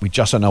know what? We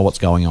just don't know what's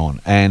going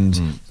on.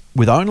 And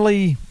with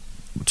only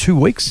 2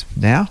 weeks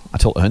now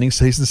until earnings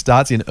season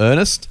starts in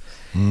earnest,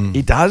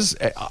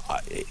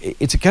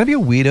 it's going to be a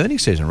weird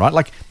earnings season, right?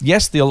 Like,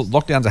 yes, the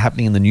lockdowns are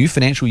happening in the new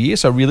financial year,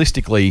 so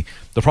realistically,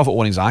 the profit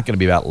warnings aren't going to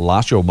be about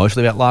last year or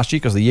mostly about last year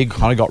because the year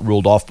kind of got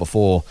ruled off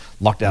before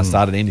lockdown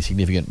started in any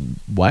significant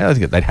way. I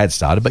think they had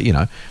started, but in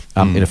a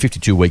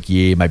 52-week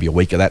year, maybe a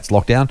week of that's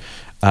lockdown.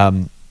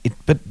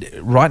 But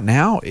right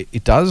now,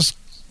 it does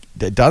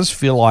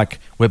feel like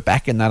we're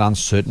back in that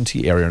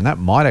uncertainty area, and that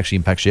might actually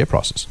impact share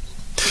prices.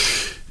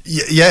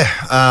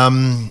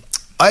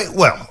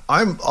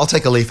 I'll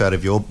take a leaf out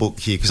of your book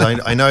here because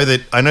I know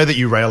that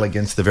you rail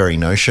against the very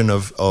notion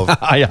of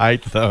I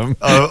hate them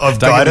of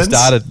guidance.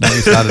 Don't get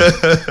me started.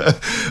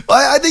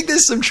 I think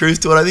there's some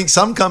truth to it. I think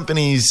some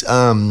companies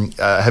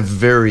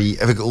have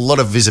a lot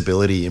of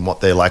visibility in what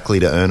they're likely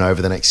to earn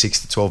over the next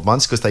 6 to 12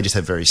 months because they just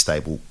have very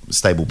stable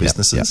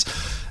businesses. Yep.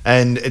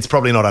 And it's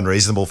probably not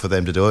unreasonable for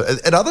them to do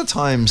it. At other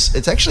times,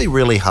 it's actually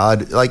really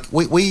hard. Like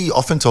we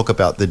often talk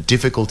about the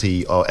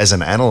difficulty as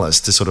an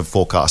analyst to sort of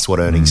forecast what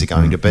earnings are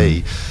going to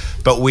be.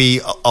 But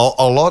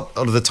a lot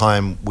of the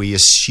time, we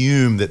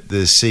assume that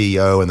the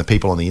CEO and the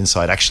people on the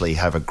inside actually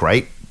have a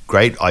great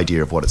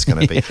idea of what it's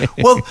going to be.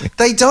 Well,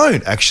 they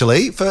don't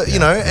actually,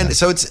 and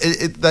so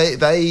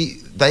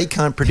they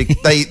can't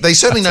predict. They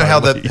certainly know how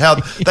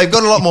they've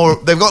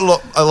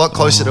got a lot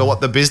closer to what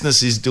the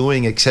business is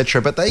doing,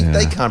 etc. But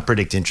they can't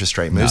predict interest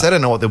rate moves. They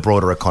don't know what the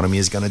broader economy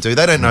is going to do.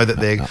 They don't know that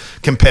their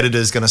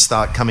competitors going to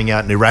start coming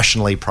out and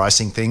irrationally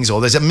pricing things,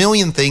 or there's a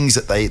million things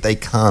that they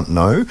can't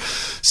know.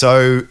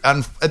 So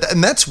and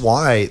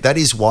that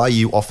is why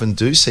you often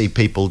do see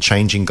people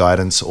changing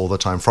guidance all the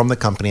time from the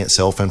company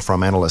itself and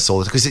from analysts all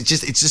the time, because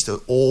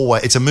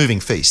it's a moving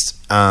feast.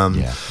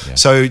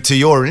 So to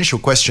your initial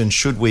question,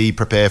 should we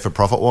prepare for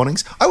profit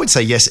warnings? I would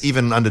say yes,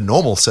 even under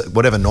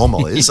whatever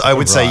normal is. I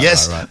would say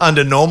yes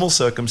under normal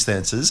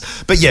circumstances.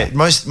 But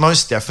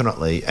most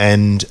definitely.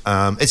 And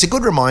it's a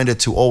good reminder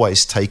to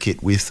always take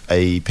it with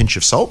a pinch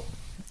of salt.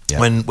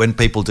 When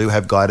people do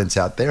have guidance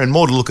out there, and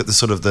more to look at the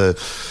sort of the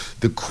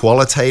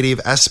qualitative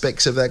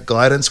aspects of that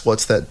guidance.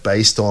 What's that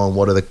based on?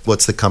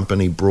 What's the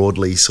company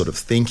broadly sort of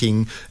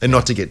thinking, and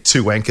not to get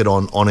too anchored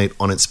on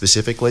it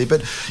specifically.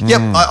 But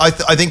I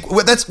think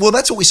that's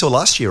what we saw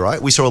last year,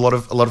 right? We saw a lot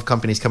of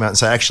companies come out and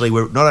say, actually,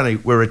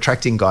 we're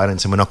retracting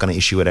guidance and we're not going to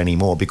issue it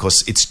anymore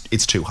because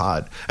it's too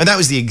hard, and that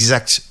was the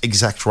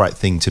exact right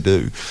thing to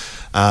do.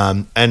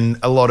 And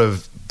a lot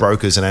of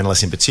brokers and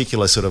analysts in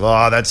particular sort of,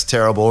 that's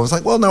terrible. And it's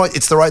like, well, no,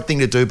 it's the right thing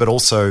to do, but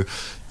also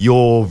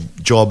your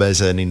job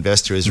as an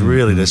investor is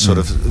really to sort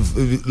of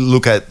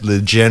look at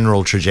the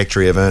general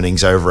trajectory of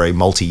earnings over a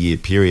multi-year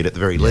period at the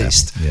very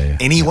least.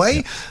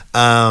 Anyway, but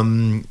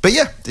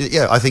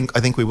I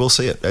think we will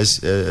see it as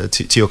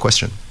to your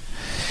question.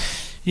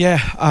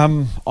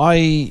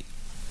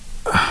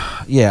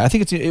 I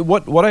think it's I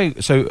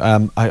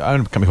own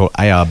a company called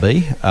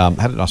ARB.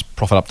 Had a nice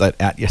profit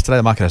update out yesterday.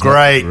 The market has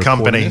great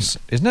company,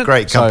 isn't it?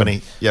 Great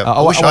company.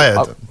 I wish I had.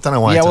 Don't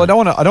know why. I don't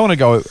want to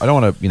go. It's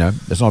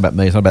not about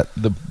me. It's not about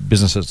the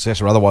business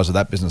success or otherwise of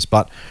that business.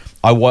 But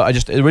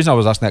the reason I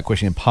was asking that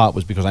question in part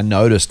was because I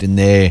noticed in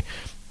their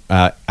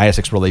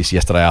ASX release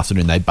yesterday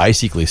afternoon, they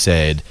basically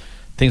said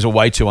things are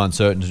way too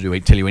uncertain to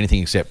tell you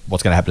anything except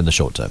what's going to happen in the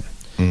short term.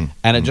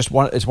 And it's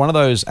one of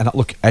those. And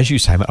look, as you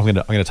say, I'm going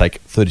to take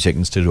 30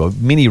 seconds to do a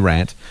mini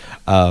rant,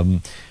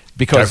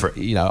 because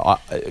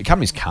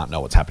companies can't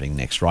know what's happening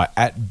next, right?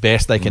 At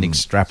best, they can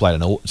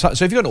extrapolate so if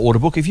you've got an order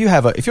book, if you're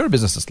a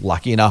business that's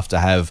lucky enough to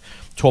have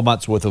 12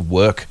 months worth of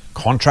work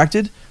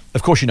contracted,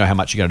 of course you know how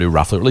much you're going to do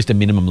roughly, or at least a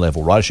minimum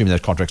level, right? Assuming those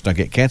contracts don't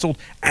get cancelled.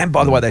 And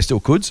by the way, they still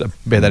could, so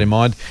bear that in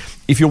mind.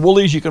 If you're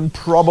Woolies, you can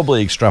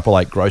probably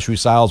extrapolate grocery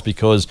sales,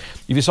 because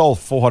if you sold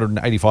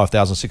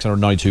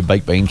 485,692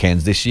 baked bean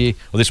cans this year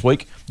or this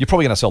week, you're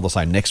probably going to sell the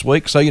same next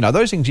week. So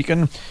those things you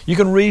can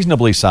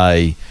reasonably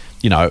say,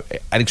 an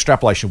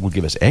extrapolation will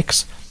give us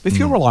X. if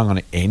you're relying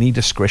on any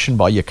discretion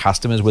by your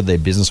customers, whether they're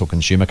business or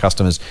consumer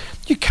customers,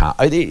 you can't.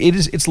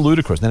 It's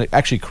ludicrous. And then it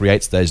actually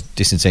creates those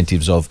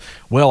disincentives of,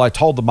 well, I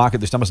told the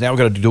market this number, so now we've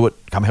got to do it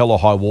come hell or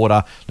high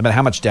water. No matter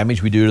how much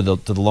damage we do to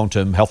the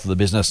long-term health of the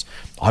business,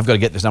 I've got to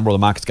get this number or the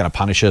market's going to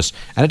punish us.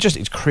 And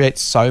it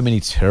creates so many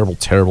terrible,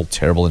 terrible,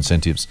 terrible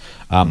incentives.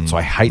 So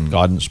I hate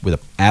guidance with an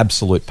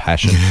absolute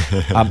passion.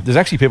 There's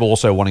actually people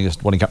also wanting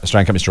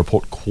Australian companies to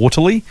report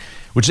quarterly,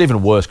 which is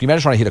even worse. Can you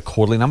imagine trying to hit a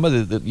quarterly number?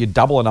 You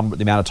double the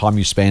amount of time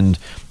you spend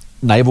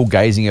navel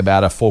gazing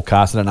about a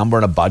forecast and a number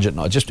and a budget.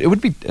 And it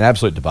would be an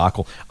absolute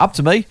debacle. Up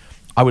to me,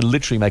 I would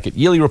literally make it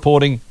yearly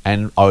reporting,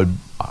 and I'll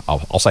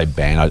say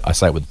ban. I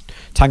say it with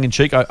tongue in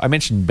cheek. I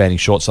mentioned banning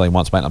short selling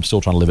once, mate. And I'm still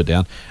trying to live it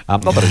down.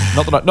 Not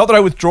that I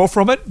withdraw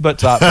from it,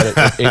 but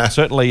it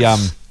certainly.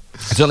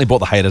 It certainly brought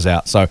the haters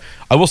out. So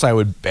I will say I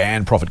would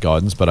ban profit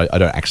guidance, but I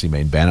don't actually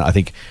mean ban it. I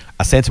think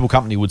a sensible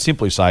company would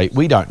simply say,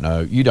 we don't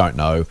know, you don't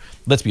know,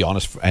 let's be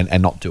honest,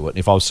 and not do it.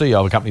 If I was CEO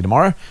of a company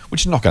tomorrow,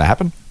 which is not going to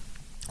happen,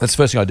 that's the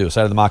first thing I do, is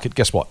say to the market,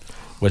 guess what?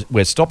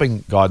 We're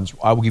stopping guidance.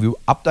 I will give you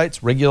updates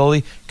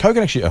regularly.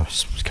 Kogan actually,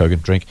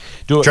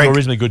 do a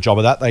reasonably good job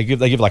of that. They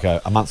give like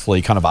a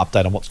monthly kind of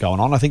update on what's going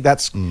on. I think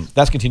that's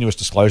continuous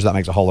disclosure. That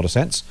makes a whole lot of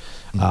sense.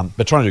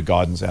 But trying to do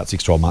guidance out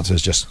 6-12 months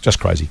is just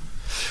crazy.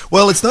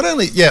 Well, it's not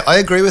only, I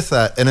agree with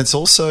that, and it's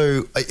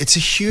also it's a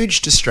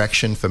huge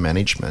distraction for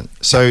management.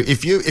 So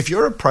if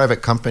you're a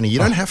private company, you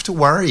don't have to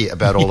worry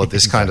about all of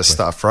this kind of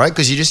stuff, right?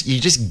 Because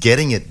you're just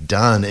getting it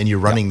done and you're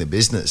running the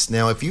business.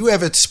 Now, if you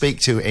ever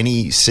speak to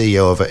any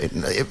CEO of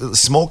a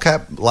small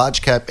cap,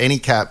 large cap, any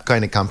cap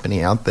kind of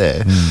company out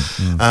there,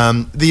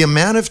 the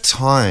amount of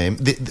time,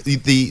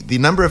 the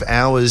number of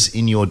hours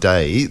in your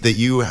day that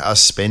you are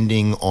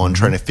spending on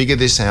trying to figure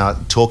this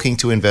out, talking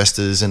to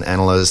investors and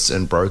analysts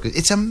and brokers,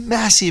 it's a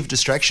massive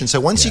distraction. So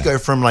once you go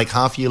from like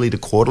half yearly to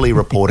quarterly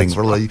reporting,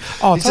 really,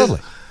 totally.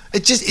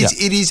 It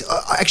is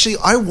actually.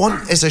 I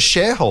want, as a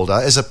shareholder,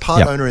 as a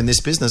part owner in this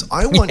business,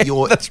 I want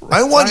your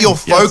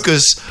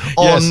focus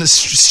on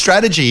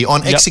strategy,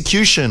 on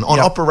execution, on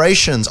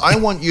operations. I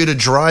want you to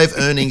drive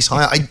earnings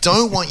higher. I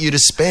don't want you to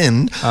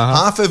spend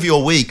half of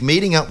your week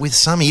meeting up with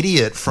some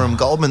idiot from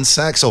Goldman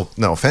Sachs. Or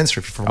no offense, if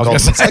you're from Goldman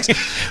Sachs,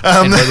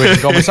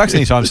 Goldman Sachs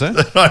anytime soon.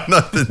 No,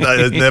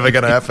 it's never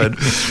going to happen.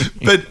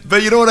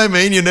 But you know what I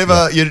mean. You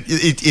never.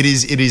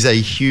 It is a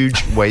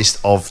huge waste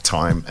of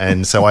time,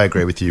 and so I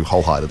agree with you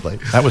wholeheartedly.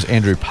 That was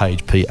Andrew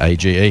Page, Page.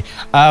 To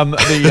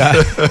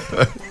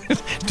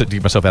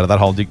dig myself out of that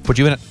hole, put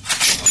you in it.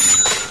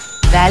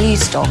 Value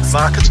stocks.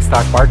 Market.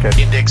 Stock market.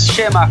 Index.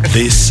 Share market.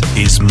 This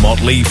is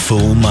Motley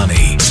Fool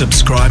Money.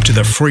 Subscribe to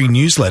the free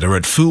newsletter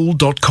at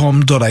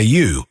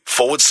fool.com.au/MM.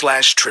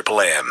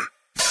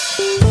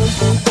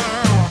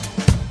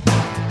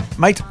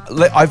 Mate,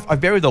 I've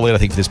buried the lead, I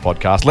think, for this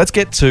podcast. Let's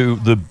get to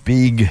the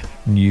big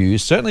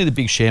news, certainly the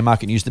big share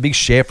market news, the big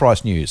share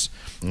price news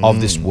of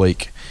this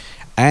week.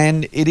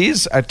 And it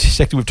is a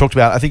sector we've talked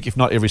about, I think, if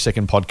not every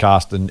second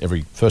podcast and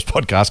every first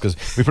podcast, because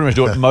we pretty much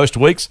do it most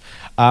weeks.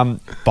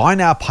 Buy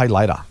now, pay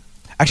later.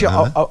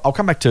 Actually, I'll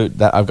come back to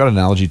that. I've got an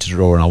analogy to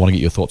draw, and I want to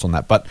get your thoughts on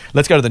that. But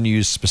let's go to the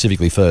news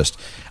specifically first.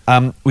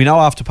 We know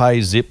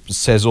Afterpay, Zip,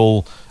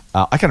 Sezzle.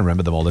 I can't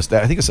remember them all. I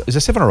think is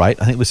there 7 or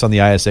 8? I think lists on the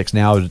ASX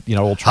now.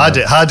 All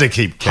hard to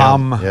keep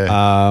count.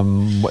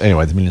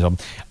 Anyway, there's millions of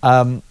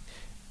them.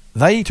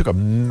 They took a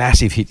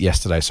massive hit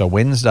yesterday. So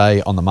Wednesday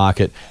on the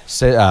market,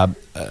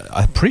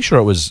 I'm pretty sure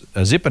it was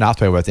Zip and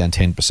Afterpay were both down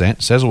 10%.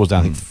 Sezzle was down,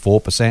 I think,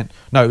 4%.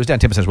 No, it was down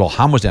 10% as well.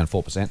 Hum was down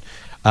 4%.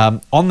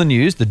 On the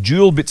news, the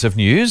dual bits of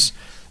news,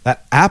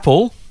 that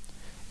Apple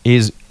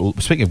is,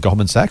 speaking of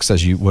Goldman Sachs,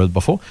 as you were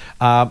before,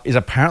 is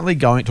apparently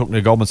talking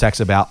to Goldman Sachs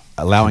about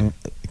allowing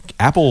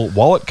Apple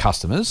Wallet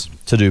customers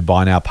to do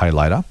buy now, pay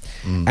later.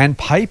 And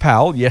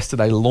PayPal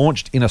yesterday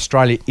launched in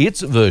Australia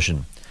its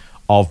version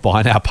of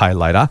buy now, pay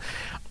later.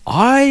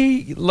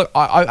 I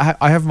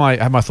have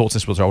my thoughts on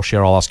this, which I'll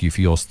share. I'll ask you for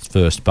yours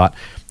first, but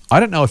I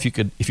don't know if you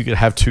could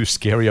have two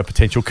scarier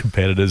potential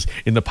competitors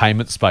in the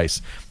payment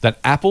space. That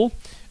Apple,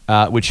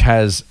 which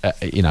has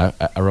a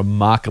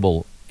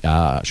remarkable,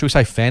 should we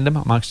say,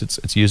 fandom amongst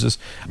its users,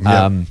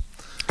 and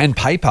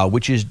PayPal,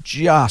 which is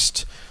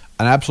just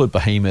an absolute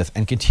behemoth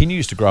and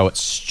continues to grow at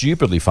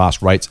stupidly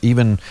fast rates,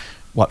 even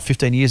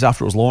 15 years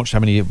after it was launched? How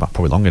many years?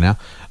 Probably longer now.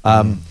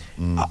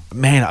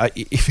 Man,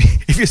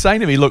 if you're saying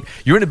to me, look,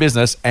 you're in a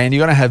business and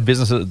you're going to have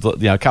businesses,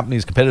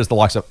 companies, competitors, the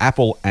likes of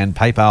Apple and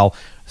PayPal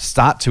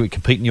start to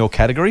compete in your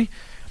category,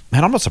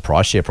 man, I'm not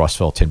surprised share price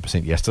fell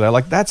 10% yesterday.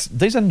 Like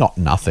these are not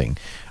nothing.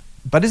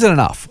 But is it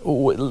enough? I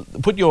will ask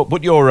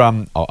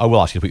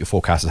you to put your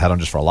forecasters hat on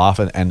just for a laugh,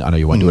 and I know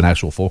you won't do an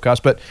actual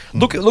forecast, but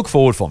look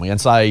forward for me and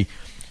say,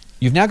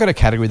 you've now got a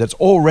category that's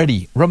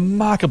already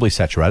remarkably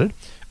saturated.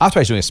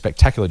 Afterpay is doing a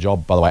spectacular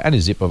job, by the way, and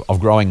is Zip of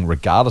growing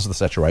regardless of the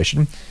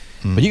saturation.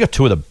 But you got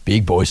two of the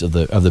big boys of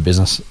the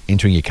business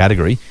entering your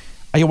category.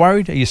 Are you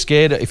worried? Are you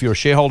scared? If you're a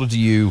shareholder, do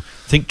you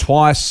think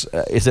twice?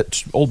 Is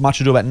it all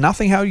much ado about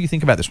nothing? How do you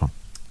think about this one?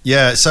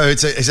 Yeah, so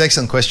it's an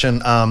excellent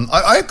question.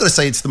 I've got to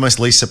say it's the most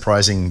least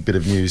surprising bit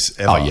of news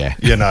ever. Oh, yeah.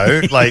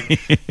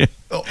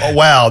 Oh,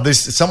 wow,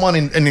 there's someone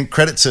and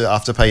credit to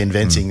Afterpay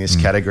inventing this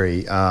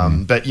category.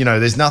 But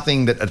there's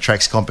nothing that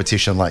attracts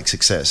competition like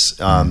success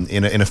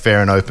in a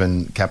fair and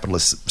open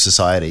capitalist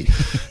society.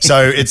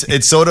 So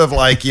it's sort of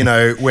like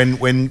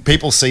when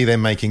people see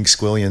them making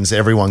squillions,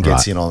 everyone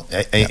gets in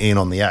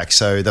on the act.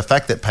 So the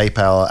fact that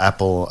PayPal,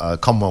 Apple,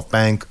 Commonwealth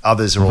Bank,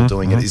 others are all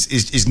doing it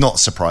is not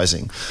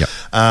surprising. Yep.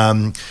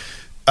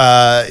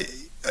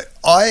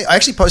 I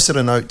actually posted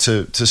a note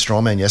to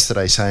Strawman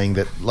yesterday saying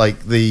that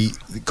the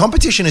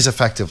competition is a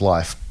fact of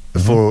life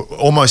for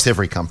almost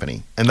every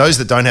company, and those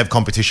that don't have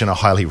competition are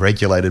highly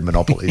regulated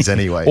monopolies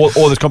anyway. or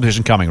there's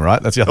competition coming,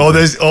 right? That's the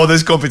other thing.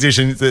 There's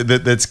competition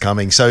that's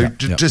coming. So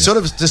to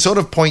sort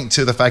of point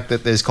to the fact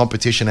that there's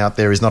competition out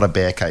there is not a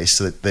bear case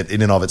that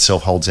in and of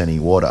itself holds any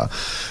water.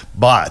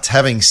 But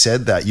having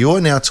said that, you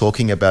are now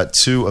talking about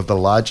two of the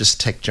largest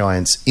tech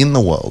giants in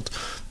the world.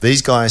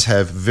 These guys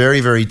have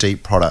very, very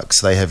deep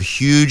products. They have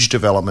huge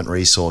development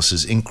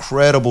resources,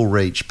 incredible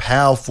reach,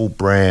 powerful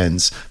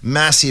brands,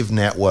 massive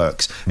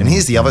networks. And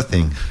here's the other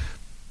thing.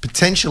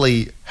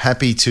 Potentially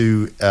happy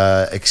to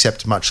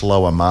accept much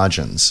lower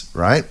margins,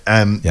 right?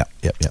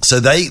 So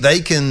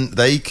they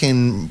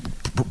can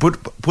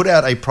put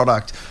out a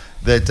product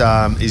that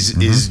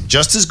is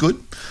just as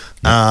good,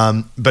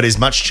 but is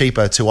much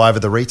cheaper to either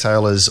the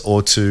retailers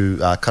or to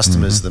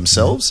customers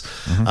themselves.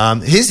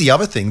 Here's the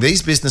other thing.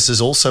 These businesses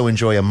also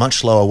enjoy a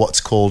much lower what's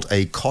called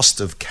a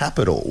cost of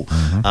capital,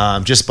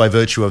 just by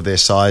virtue of their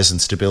size and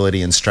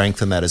stability and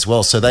strength and that as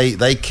well. So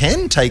they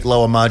can take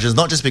lower margins,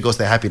 not just because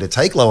they're happy to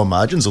take lower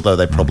margins, although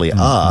they probably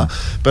are,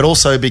 but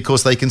also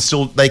because they can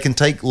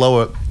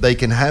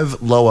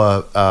have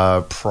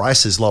lower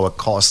prices, lower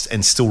costs,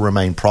 and still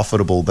remain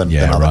profitable than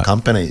other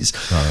companies.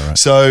 Right.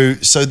 So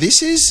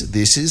this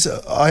is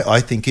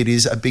I think it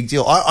is a big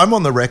deal. I'm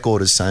on the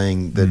record as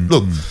saying that,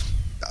 look,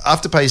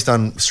 Afterpay's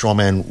done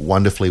Strawman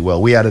wonderfully well.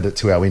 We added it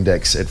to our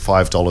index at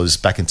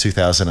 $5 back in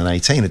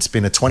 2018. It's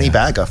been a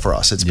 20-bagger for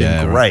us. It's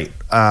been great.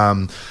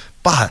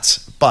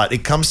 But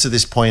it comes to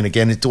this point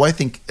again. Do I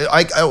think...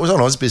 I was on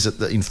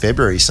Ausbiz in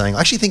February saying, I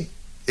actually think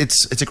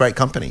it's a great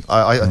company.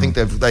 I think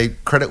they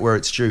credit where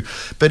it's due,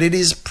 but it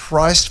is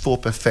priced for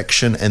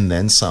perfection and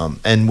then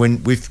some. And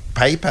when with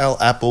PayPal,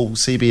 Apple,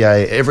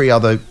 CBA, every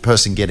other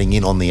person getting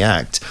in on the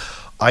act,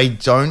 I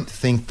don't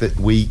think that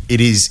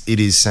it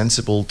is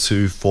sensible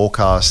to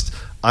forecast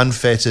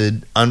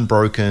unfettered,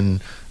 unbroken,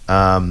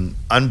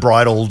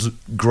 unbridled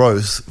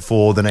growth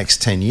for the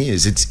next 10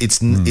 years.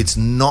 It's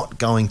not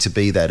going to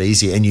be that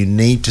easy, and you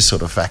need to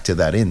sort of factor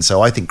that in.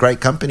 So I think great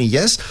company,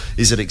 yes.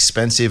 Is it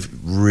expensive?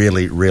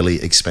 Really,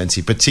 really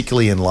expensive,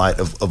 particularly in light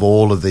of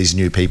all of these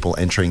new people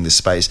entering the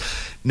space.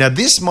 Now,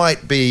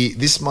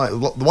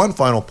 the one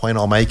final point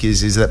I'll make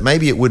is that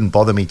maybe it wouldn't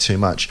bother me too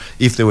much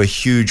if there were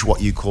huge,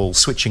 what you call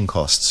switching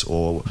costs,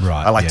 or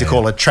I like to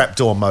call a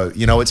trapdoor moat.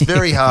 It's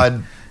very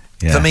hard.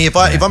 For me, if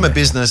I'm a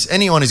business,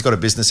 anyone who's got a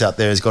business out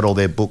there has got all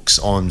their books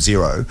on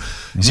Xero.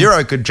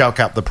 Xero could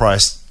jack up the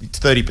price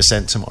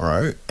 30%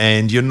 tomorrow,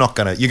 and you're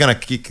going to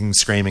kick and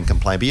scream and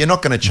complain, but you're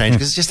not going to change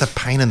because it's just a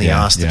pain in the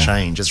ass to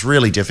change. It's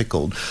really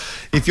difficult.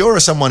 If you're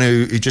someone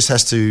who just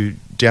has to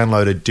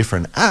download a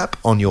different app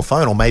on your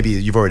phone, or maybe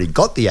you've already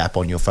got the app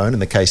on your phone in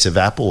the case of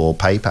Apple or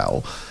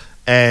PayPal,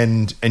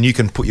 and you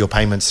can put your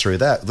payments through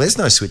that. There's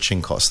no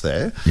switching cost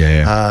there.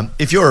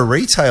 If you're a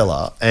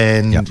retailer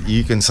and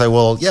you can say,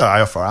 well,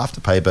 I offer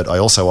Afterpay, but I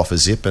also offer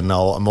Zip, and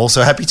I'm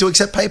also happy to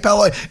accept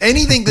PayPal.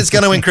 Anything that's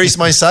going to increase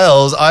my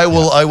sales, I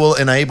will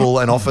enable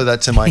and offer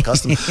that to my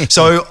customers.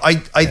 So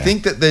I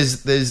think that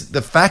there's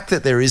the fact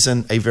that there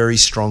isn't a very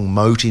strong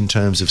moat in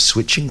terms of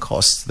switching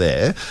costs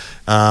there.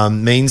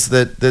 Means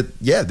that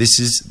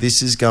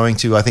this is going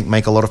to, I think,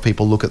 make a lot of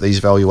people look at these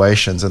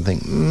valuations and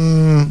think,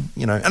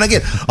 and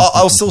again,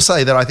 I'll still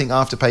say that I think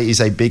Afterpay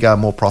is a bigger,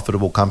 more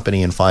profitable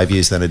company in 5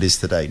 years than it is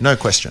today. No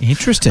question.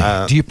 Interesting.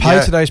 Do you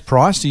pay today's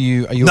price? Are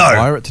you a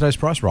buyer at today's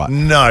price? Right.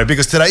 No,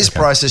 because today's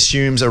price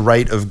assumes a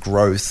rate of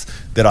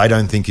growth that I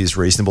don't think is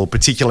reasonable,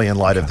 particularly in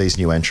light of these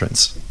new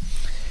entrants.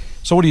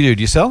 So what do?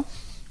 Do you sell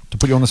to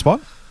put you on the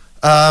spot?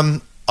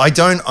 I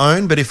don't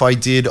own, but if I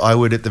did, I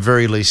would at the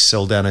very least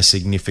sell down a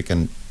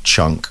significant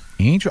chunk.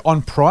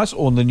 On price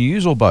or on the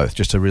news or both,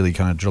 just to really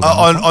kind of drill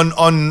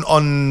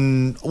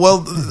on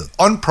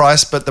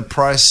price, but the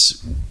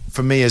price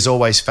for me has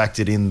always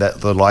factored in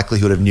that the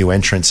likelihood of new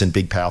entrants and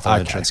big powerful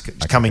entrants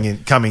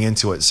coming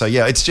into it. So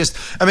it's just,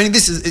 I mean,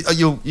 this is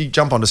you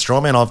jump onto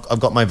Strawman. I've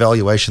got my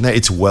valuation there.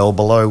 It's well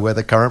below where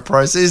the current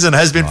price is and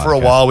has been for a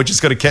while, which has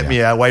got to kept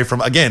me away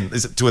from, again,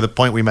 to the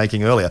point we were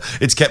making earlier.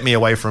 It's kept me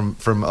away from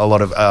a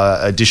lot of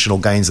additional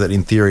gains that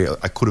in theory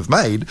I could have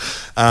made.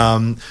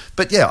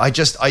 But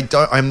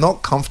I'm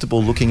not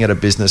comfortable looking at a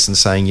business and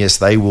saying yes,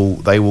 they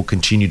will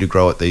continue to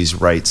grow at these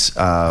rates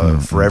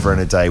forever and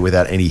a day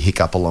without any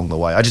hiccup along the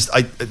way.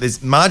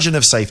 There's margin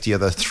of safety are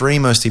the three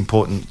most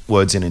important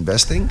words in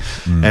investing.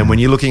 And when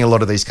you're looking at a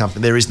lot of these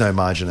companies, there is no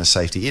margin of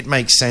safety. It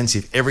makes sense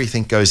if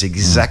everything goes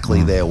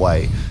exactly their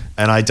way.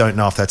 And I don't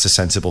know if that's a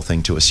sensible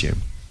thing to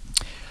assume.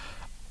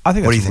 I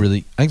think that's a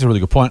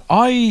really good point.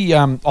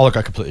 I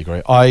completely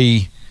agree.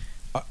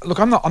 Look,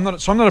 I'm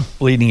not a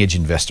bleeding edge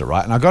investor,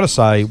 right? And I've got to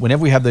say,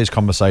 whenever we have these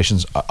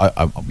conversations,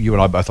 you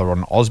and I both are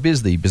on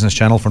Ausbiz, the business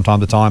channel, from time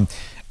to time,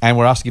 and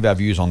we're asked to give our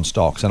views on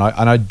stocks. And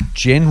I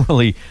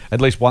generally, at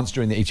least once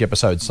during each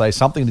episode, say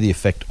something to the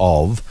effect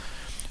of,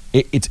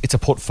 it's a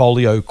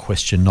portfolio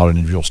question, not an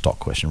individual stock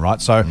question,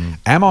 right? So,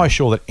 am I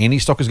sure that any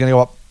stock is going to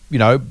go up,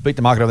 beat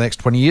the market over the next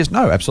 20 years?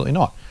 No, absolutely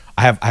not.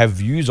 I have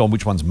views on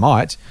which ones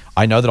might.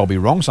 I know that I'll be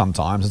wrong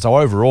sometimes, and so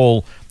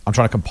overall, I'm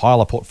trying to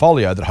compile a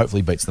portfolio that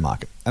hopefully beats the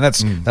market, and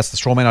that's the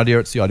strawman idea.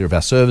 It's the idea of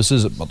our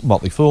services at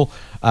Motley Fool.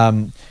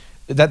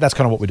 That's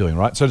kind of what we're doing,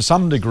 right? So to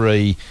some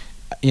degree,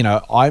 I'm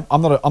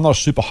not a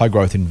super high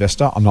growth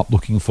investor. I'm not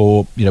looking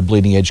for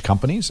bleeding edge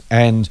companies,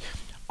 and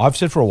I've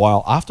said for a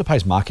while,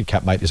 Afterpay's market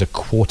cap, mate, is a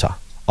quarter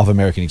of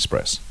American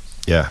Express.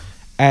 Yeah.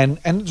 And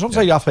it's not to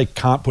say Afterpay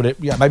can't put it.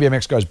 Yeah, maybe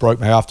Amex goes broke.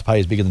 Maybe Afterpay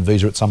is bigger than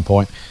Visa at some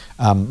point.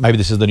 Maybe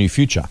this is the new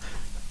future.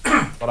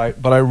 But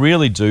I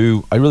really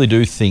do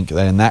think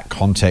that in that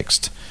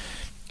context,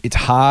 it's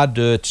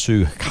harder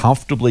to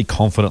comfortably,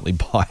 confidently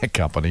buy a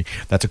company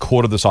that's a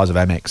quarter of the size of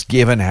Amex,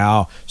 given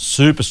how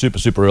super, super,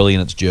 super early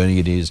in its journey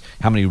it is,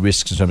 how many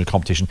risks in terms of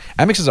competition.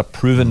 Amex is a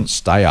proven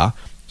stayer.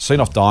 Seen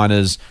off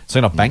diners,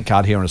 seen off bank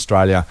card here in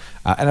Australia.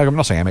 And I'm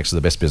not saying Amex is the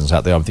best business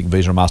out there. I think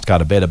Visa and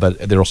MasterCard are better, but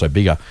they're also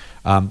bigger.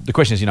 The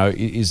question is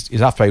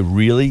Afterpay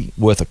really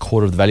worth a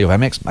quarter of the value of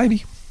Amex?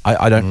 Maybe.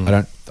 I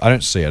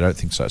don't see it. I don't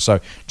think so. So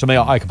to me,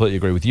 I completely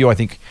agree with you. I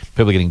think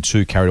people are getting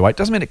too carried away. It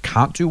doesn't mean it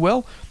can't do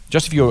well.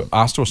 Just if you're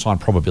asked to assign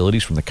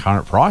probabilities from the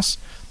current price,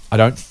 I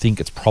don't think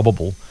it's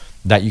probable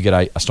that you get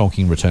a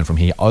stonking return from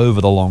here over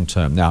the long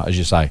term. Now, as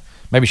you say,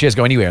 maybe shares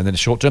go anywhere in the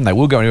short term. They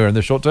will go anywhere in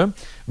the short term.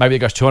 Maybe it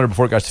goes 200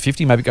 before it goes to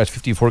 50. Maybe it goes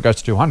 50 before it goes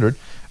to 200.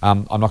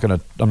 I'm not going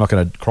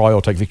to cry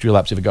or take victory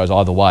laps if it goes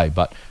either way.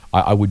 But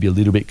I would be a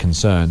little bit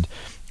concerned.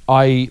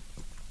 I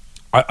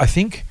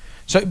think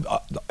so.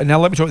 Now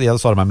let me talk the other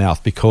side of my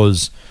mouth,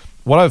 because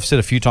what I've said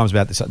a few times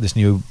about this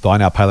new buy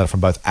now pay later from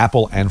both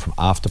Apple and from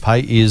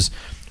Afterpay is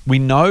we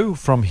know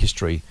from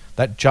history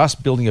that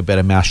just building a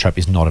better mousetrap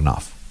is not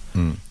enough.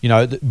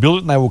 Build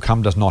it and they will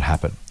come does not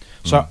happen.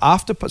 So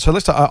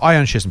I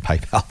own shares in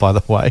PayPal, by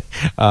the way.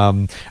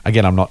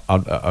 Again,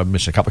 I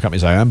mentioned a couple of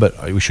companies I own,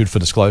 but we should for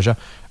disclosure.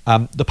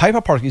 The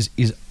PayPal product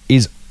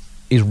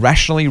is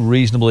rationally,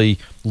 reasonably,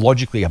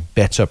 logically a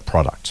better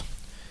product.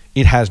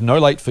 It has no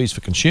late fees for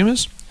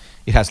consumers.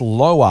 It has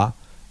lower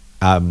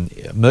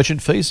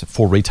merchant fees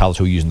for retailers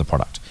who are using the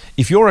product.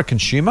 If you're a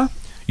consumer,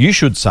 you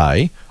should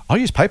say, I'll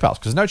use PayPal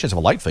because there's no chance of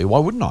a late fee. Why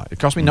wouldn't I? It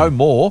costs me no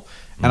more,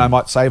 and I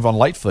might save on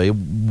late fee.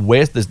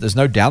 Where there's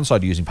no downside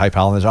to using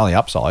PayPal, and there's only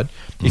upside.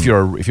 If you're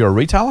a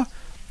retailer,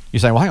 you're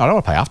saying, well, hang on, I don't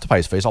want to pay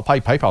Afterpay's fees. I'll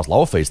pay PayPal's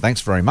lower fees. Thanks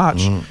very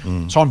much.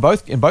 So in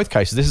both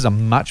cases, this is a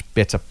much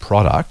better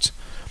product.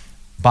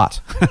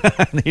 But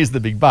and here's the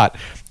big but: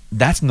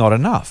 that's not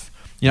enough.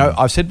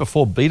 I've said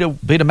before,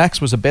 Betamax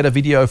was a better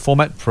video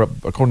format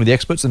according to the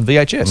experts than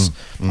VHS.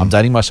 I'm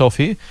dating myself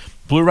here.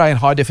 Blu-ray and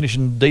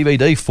high-definition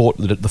DVD fought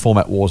the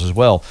format wars as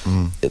well.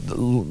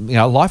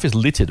 Life is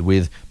littered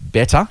with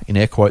better, in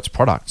air quotes,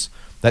 products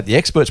that the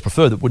experts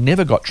prefer that would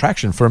never got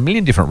traction for a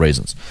million different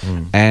reasons.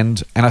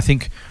 And I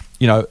think,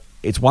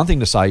 it's one thing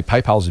to say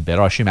PayPal's is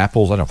better. I assume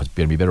Apple's, I don't know if it's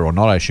going to be better or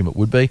not, I assume it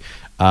would be,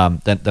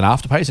 than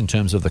Afterpay's in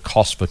terms of the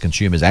cost for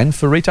consumers and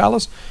for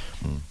retailers.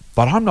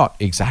 But I'm not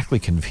exactly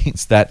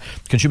convinced that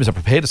consumers are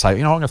prepared to say,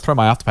 I'm going to throw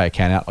my Afterpay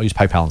account out, I'll use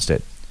PayPal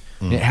instead.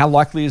 How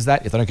likely is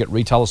that if they don't get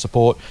retailer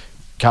support,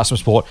 customer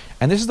support?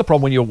 And this is the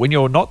problem when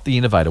you're not the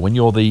innovator, when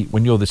you're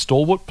the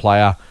stalwart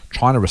player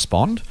trying to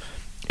respond,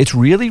 it's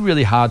really,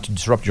 really hard to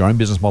disrupt your own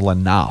business model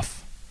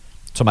enough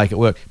to make it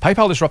work.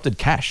 PayPal disrupted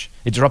cash.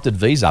 It disrupted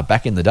Visa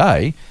back in the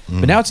day,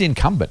 but now it's the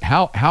incumbent.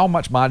 How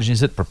much margin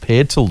is it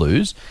prepared to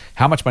lose?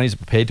 How much money is it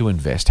prepared to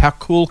invest? How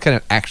cool can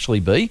it actually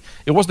be?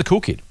 It was the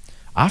cool kid.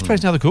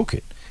 Afterpay's now the cool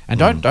kid. And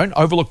don't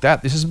overlook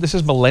that. This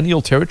is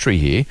millennial territory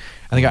here.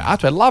 And they go,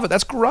 Afterpay, love it.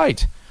 That's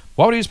great.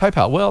 Why would I use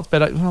PayPal? Well, it's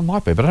better. Well, it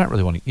might be, but I don't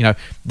really want to.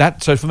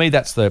 That. So for me,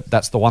 that's the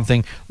one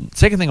thing.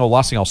 Second thing, or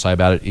last thing I'll say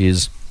about it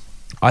is,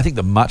 I think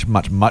the much,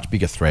 much, much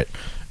bigger threat.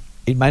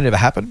 It may never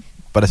happen,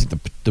 but I think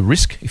the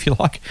risk, if you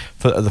like,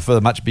 for the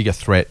much bigger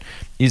threat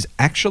is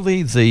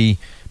actually the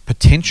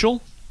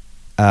potential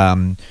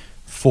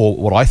for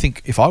what I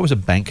think. If I was a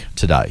bank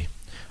today,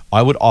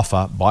 I would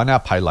offer buy now,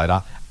 pay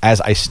later as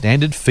a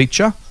standard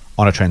feature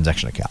on a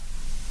transaction account.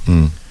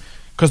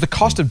 Because the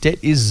cost of debt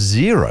is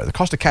zero. The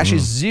cost of cash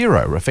is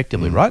zero,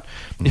 effectively, right?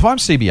 If I'm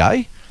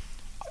CBA,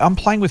 I'm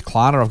playing with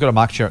Klarna. I've got a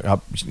market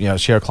share,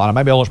 share of Klarna.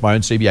 Maybe I'll launch my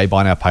own CBA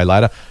buy now, pay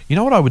later. You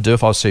know what I would do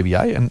if I was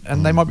CBA?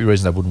 And they might be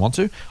reasons I wouldn't want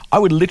to. I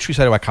would literally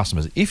say to our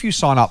customers, if you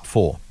sign up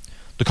for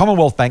the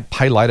Commonwealth Bank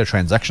Pay Later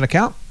transaction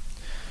account,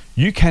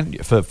 you can,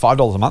 for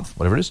 $5 a month,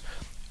 whatever it is,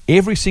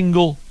 every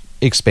single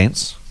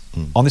expense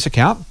on this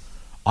account,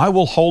 I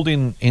will hold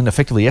in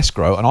effectively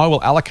escrow, and I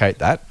will allocate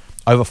that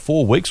over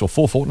 4 weeks or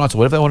 4 fortnights or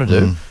whatever they want to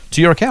do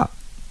to your account.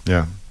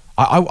 Yeah.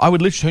 I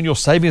would literally turn your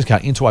savings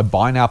account into a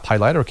buy now, pay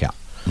later account.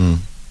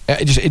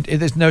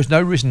 There's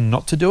no reason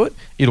not to do it.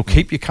 It'll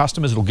keep your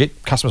customers. It'll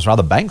get customers from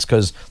other banks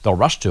because they'll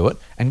rush to it.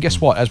 And guess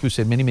what? As we've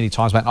said many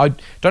times, mate, I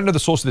don't know the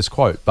source of this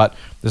quote, but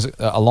there's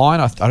a line.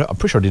 I'm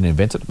pretty sure I didn't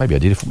invent it. Maybe I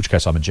did, in which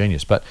case I'm a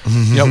genius. But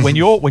when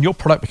your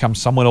product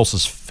becomes someone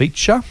else's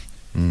feature,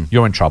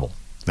 you're in trouble.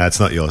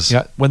 That's not yours.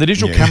 Yeah, when the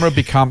digital camera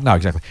becomes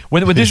exactly.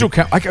 When digital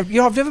camera,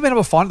 I've never been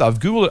able to find it. I've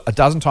googled it a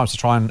dozen times to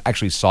try and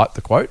actually cite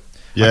the quote.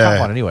 Yeah, I can't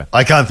find it anywhere.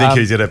 I can't think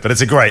who did it, but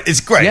it's great. It's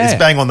great. Yeah. It's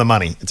bang on the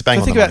money. It's bang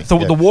on the money.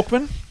 The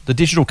Walkman, the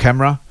digital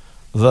camera,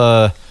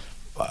 the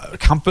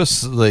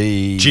compass,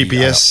 the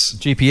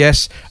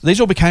GPS. These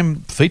all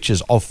became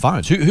features of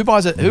phones. Who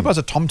buys it? Who buys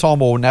a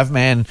TomTom or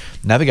Navman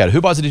navigator? Who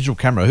buys a digital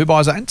camera? Who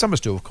buys it? And some of us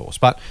do, of course.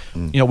 But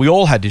we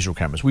all had digital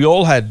cameras. We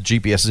all had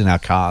GPSs in our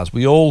cars.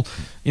 We all,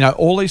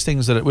 all these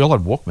things we all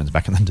had Walkmans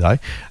back in the day.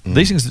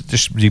 These things that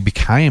just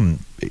became,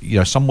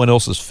 someone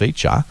else's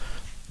feature.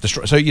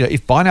 So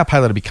if buy now pay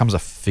later becomes a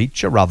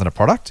feature rather than a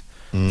product,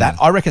 that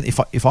I reckon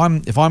if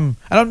I'm and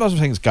I'm not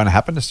saying it's going to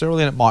happen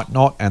necessarily, and it might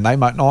not, and they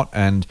might not,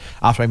 and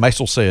after I may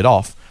still see it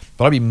off,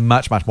 but I'd be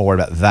much more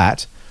worried about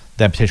that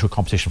than potential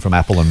competition from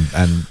Apple and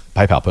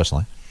PayPal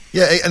personally.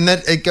 Yeah, and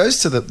that it goes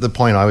to the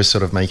point I was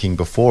sort of making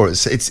before.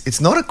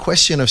 It's not a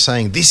question of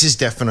saying this is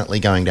definitely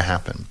going to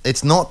happen.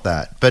 It's not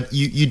that. But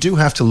you do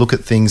have to look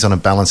at things on a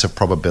balance of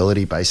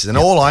probability basis. And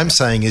all I'm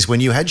saying is when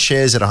you had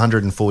shares at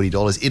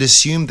 $140, it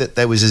assumed that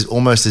there was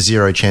almost a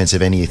zero chance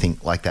of anything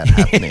like that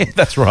happening.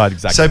 That's right,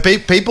 exactly. So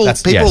people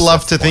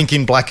love to think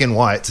in black and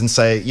whites and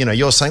say,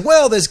 you're saying,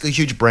 well, there's a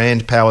huge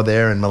brand power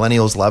there and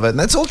millennials love it. And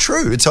that's all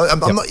true.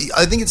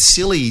 I think it's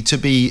silly to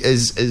be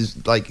as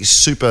like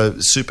super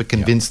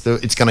convinced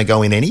that it's going to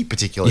go in any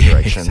particular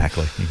direction.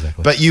 Exactly.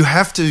 But you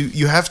have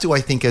to, I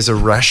think, as a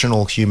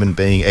rational human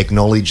being,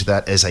 acknowledge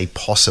that as a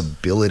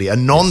possibility, a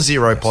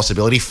non-zero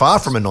possibility, far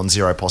from a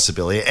non-zero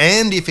possibility.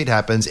 And if it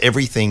happens,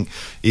 everything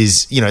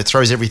is,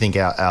 throws everything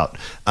out.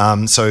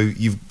 So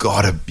you've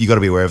got to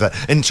be aware of that.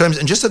 And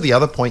just at the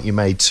other point you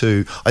made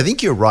too, I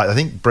think you're right. I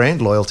think brand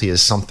loyalty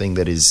is something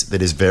that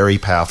is very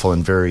powerful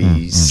and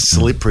very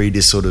slippery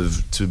to sort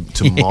of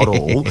to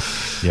model.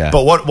 Yeah.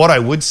 But what I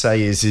would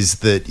say is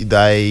that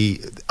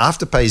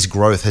Afterpay's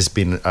growth has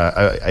been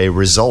a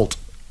result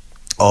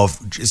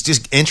of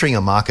just entering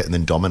a market and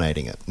then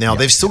dominating it. Now,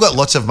 they've still got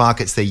lots of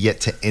markets they're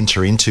yet to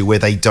enter into where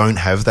they don't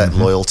have that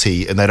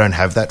loyalty and they don't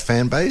have that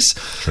fan base.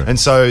 True. And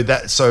so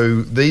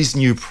these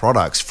new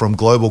products from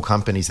global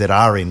companies that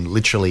are in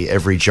literally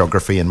every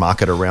geography and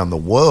market around the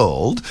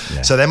world.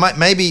 Yeah. So they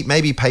maybe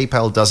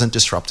PayPal doesn't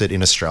disrupt it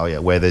in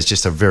Australia where there's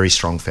just a very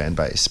strong fan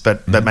base,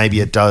 but maybe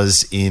it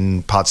does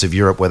in parts of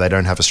Europe where they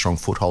don't have a strong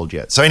foothold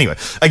yet. So anyway,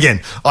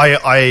 again,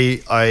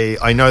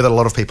 I know that a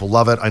lot of people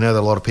love it. I know that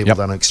a lot of people have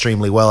done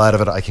extremely well out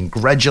of it. I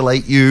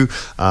congratulate you,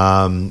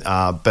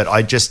 but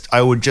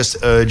I would just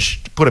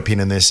urge, put a pin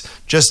in this.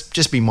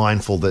 Just be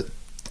mindful that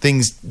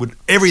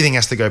everything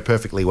has to go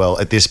perfectly well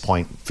at this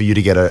point for you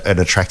to get an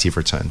attractive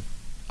return.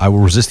 I will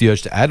resist the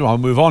urge to add. I'll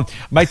move on,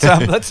 mate.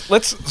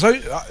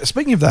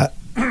 Speaking of that,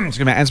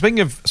 and speaking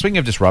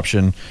of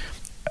disruption,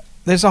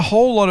 there's a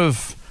whole lot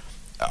of.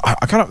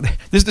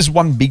 There's this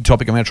one big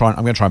topic. I'm going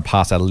to try and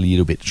pass out a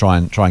little bit to try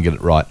and get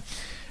it right.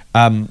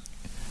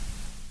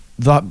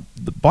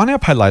 The buy now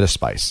pay later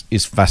space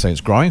is fascinating.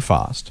 It's growing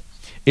fast.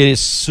 It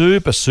is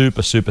super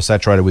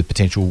saturated with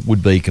potential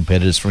would-be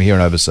competitors from here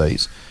and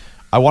overseas.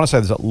 I want to say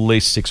there's at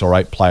least 6 or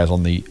 8 players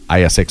on the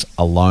ASX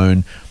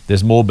alone.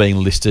 There's more being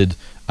listed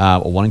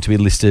or wanting to be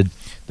listed.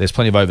 There's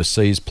plenty of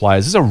overseas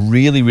players. This is a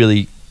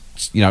really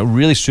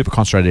super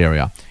concentrated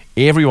area.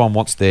 Everyone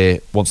wants their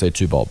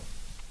two bob.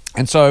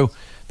 And so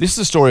this is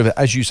a story of,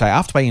 as you say,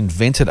 Afterpay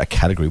invented a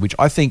category, which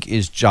I think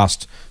is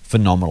just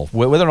phenomenal.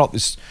 Whether or not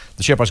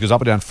the share price goes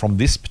up or down from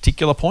this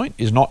particular point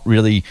is not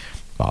really, it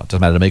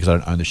doesn't matter to me because I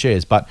don't own the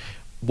shares. But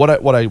what I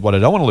don't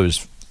want to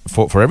lose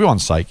for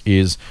everyone's sake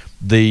is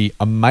the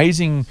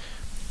amazing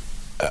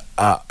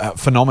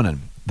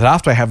phenomenon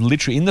that Afterpay have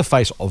literally in the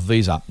face of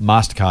Visa,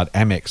 MasterCard,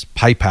 Amex,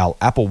 PayPal,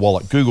 Apple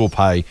Wallet, Google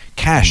Pay,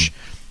 Cash,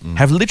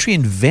 have literally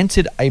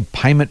invented a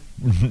payment,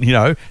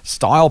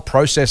 style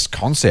process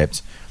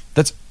concept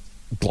that's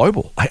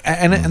global.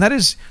 And that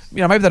is,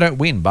 maybe they don't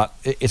win, but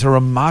it's a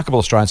remarkable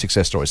Australian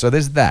success story. So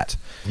there's that.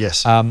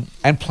 Yes.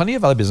 And plenty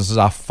of other businesses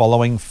are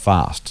following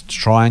fast to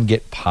try and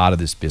get part of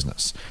this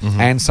business.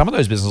 And some of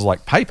those businesses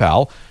like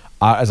PayPal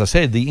are, as I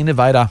said, the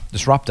innovator,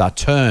 disruptor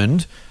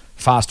turned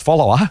fast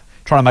follower,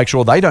 trying to make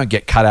sure they don't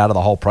get cut out of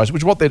the whole process,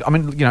 which is what part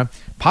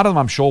of them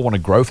I'm sure want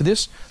to grow for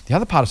this. The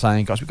other part is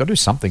saying, guys, we've got to do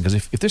something because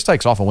if this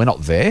takes off and we're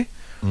not there,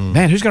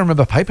 man, who's going to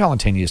remember PayPal in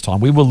 10 years' time?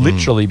 We will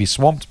literally be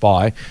swamped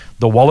by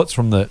the wallets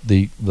from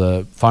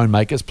the phone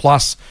makers,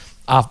 plus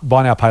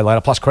buy now, pay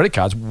later, plus credit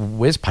cards.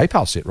 Where's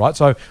PayPal sit, right?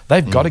 So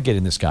they've got to get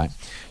in this game.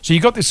 So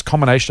you've got this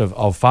combination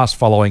of fast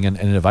following and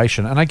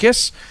innovation. And I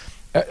guess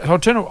I'll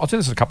turn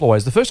this in a couple of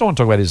ways. The first I want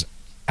to talk about is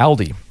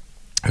Aldi,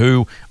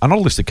 who are not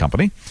a listed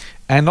company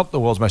and not the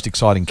world's most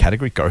exciting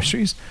category,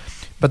 groceries.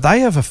 But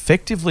they have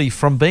effectively,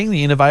 from being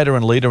the innovator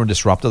and leader and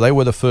disruptor, they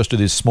were the first to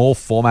do this small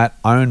format,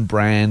 own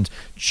brand,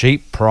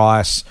 cheap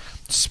price,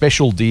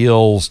 special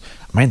deals.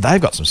 I mean,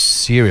 they've got some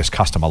serious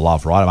customer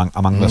love, right,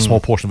 among the small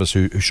portion of us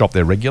who shop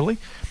there regularly.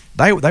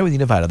 They were the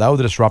innovator. They were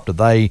the disruptor.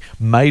 They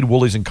made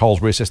Woolies and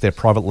Coles reassess their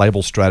private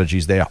label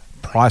strategies, their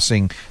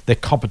pricing, their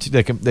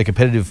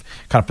competitive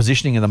kind of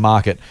positioning in the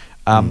market.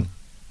 And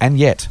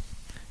yet,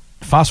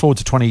 fast forward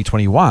to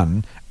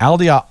 2021,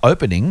 Aldi are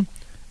opening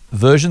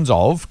versions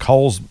of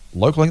Coles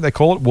Local, I think they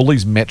call it,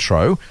 Woolies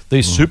Metro,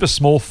 these super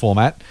small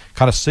format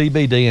kind of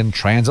CBD and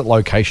transit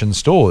location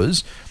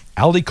stores.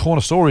 Aldi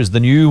Corner Store is the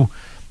new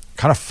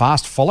kind of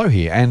fast follow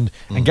here. And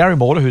Gary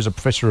Morter, who's a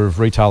professor of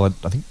retail at,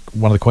 I think,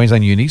 one of the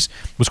Queensland unis,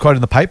 was quoted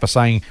in the paper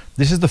saying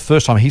this is the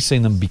first time he's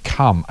seen them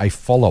become a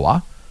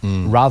follower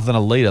rather than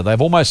a leader.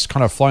 They've almost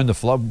kind of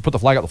put the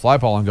flag up the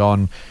flagpole and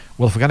gone,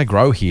 well, if we're going to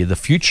grow here, the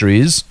future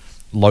is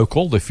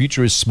local, the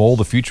future is small,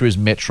 the future is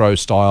metro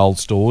style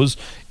stores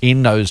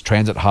in those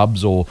transit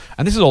hubs,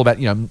 and this is all about,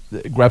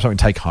 grab something,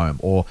 take home,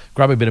 or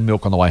grab a bit of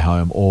milk on the way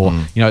home, or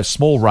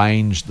small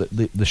range,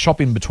 the shop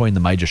in between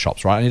the major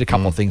shops, right? I need a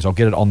couple of things, I'll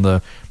get it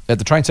at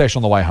the train station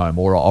on the way home,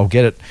 or I'll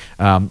get it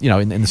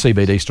in the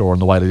CBD store on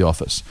the way to the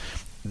office.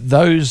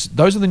 Those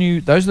are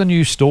the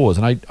new stores,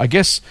 and I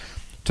guess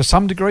to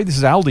some degree this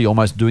is Aldi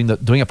almost doing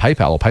a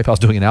PayPal, or PayPal's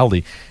doing an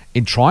Aldi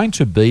in trying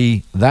to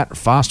be that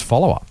fast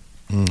follower.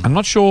 I'm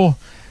not sure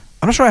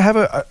I have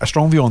a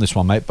strong view on this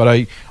one, mate,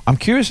 but I'm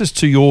curious as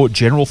to your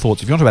general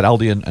thoughts. If you want to talk about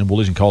Aldi and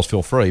Woolies and Coles,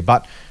 feel free.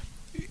 But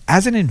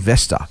as an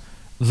investor,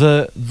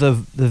 the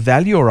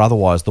value or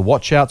otherwise, the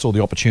watch outs or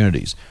the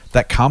opportunities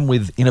that come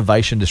with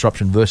innovation,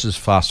 disruption versus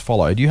fast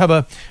follow. Do you have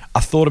a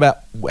thought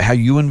about how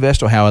you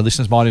invest, or how our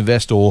listeners might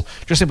invest, or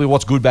just simply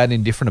what's good, bad, and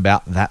indifferent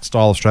about that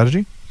style of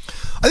strategy?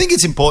 I think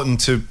it's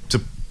important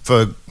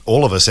for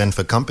all of us and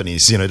for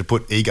companies, to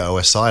put ego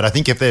aside. I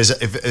think if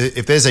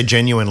there's a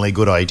genuinely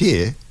good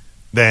idea,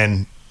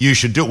 then you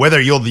should do it.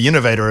 Whether you're the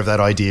innovator of that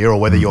idea or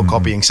whether you're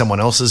copying someone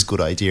else's good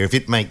idea, if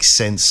it makes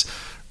sense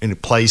and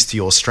it plays to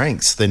your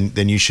strengths,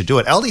 then you should do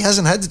it. Aldi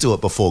hasn't had to do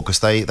it before because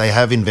they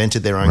have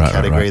invented their own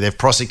category. Right. They've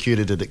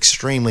prosecuted it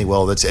extremely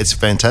well. It's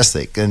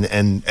fantastic,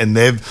 and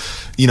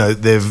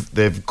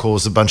they've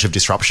caused a bunch of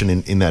disruption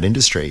in that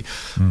industry.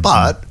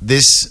 But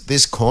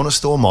this corner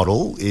store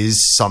model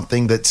is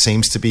something that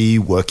seems to be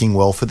working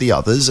well for the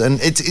others, and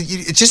it's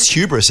just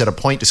hubris at a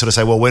point to sort of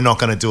say, well, we're not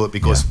going to do it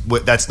because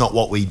that's not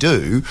what we do.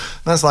 And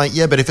I was like,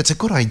 yeah, but if it's a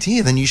good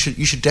idea, then you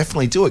should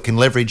definitely do it. It can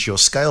leverage your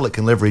scale. It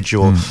can leverage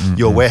your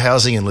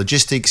warehousing and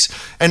logistics,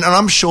 and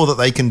I'm sure that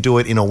they can do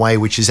it in a way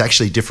which is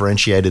actually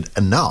differentiated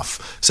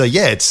enough. So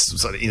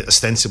it's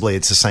ostensibly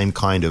it's the same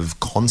kind of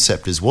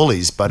concept as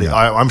Woolies, but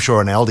I'm sure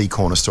an Aldi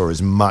corner store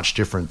is much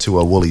different to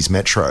a Woolies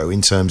Metro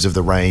in terms of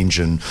the range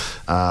and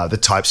the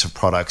types of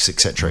products,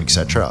 etc.,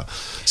 etc.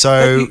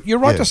 So you're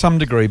right to some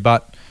degree,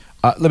 but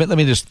let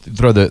me just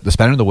throw the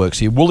spanner in the works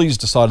here. Woolies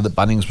decided that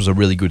Bunnings was a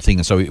really good thing,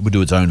 and so it would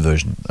do its own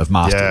version of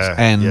Masters,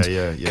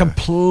 and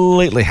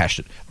completely hashed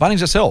it.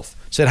 Bunnings itself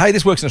said, hey,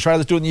 this works in Australia,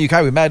 let's do it in the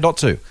UK, we're mad not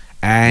to,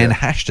 and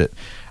hashed it.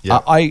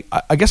 I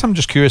guess I'm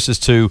just curious as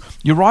to,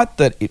 you're right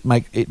that it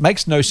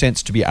makes no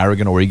sense to be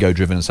arrogant or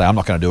ego-driven and say, I'm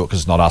not going to do it because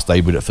it's not us,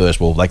 they did it first,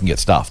 well, they can get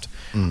stuffed.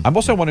 I'm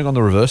also wondering on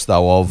the reverse,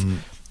 though, of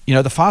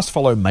the fast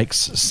follow makes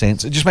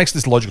sense. It just makes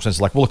this logical sense.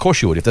 Like, well, of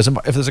course you would. If there's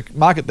a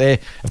market there,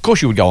 of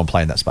course you would go and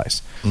play in that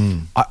space.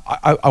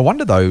 I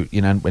wonder, though,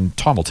 when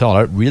time will tell,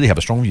 I don't really have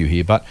a strong view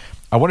here, but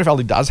I wonder if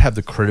Aldi does have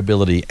the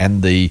credibility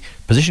and the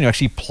position to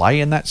actually play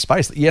in that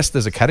space. Yes,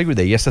 there's a category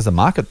there. Yes, there's a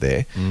market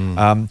there.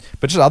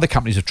 But just other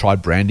companies have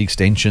tried brand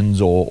extensions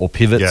or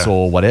pivots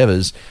or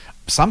whatevers.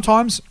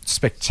 Sometimes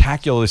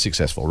spectacularly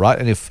successful, right?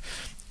 And if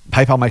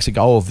PayPal makes a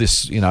go of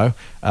this, buy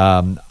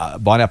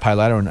now, pay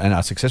later, and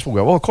are successful,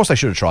 well, of course they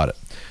should have tried it.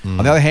 On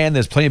the other hand,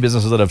 there's plenty of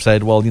businesses that have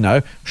said, well,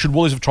 should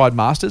Woolies have tried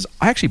Masters?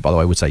 I actually, by the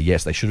way, would say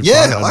yes, they should have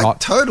tried it.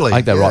 Totally. I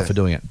think they're right for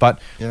doing it. But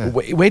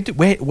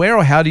where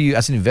or how do you,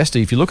 as an investor,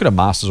 if you look at a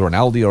Masters or an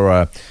Aldi or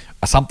a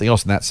something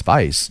else in that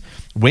space,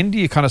 when do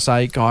you kind of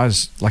say,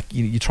 guys, like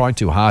you're trying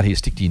too hard here,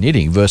 stick to your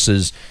knitting,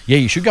 versus,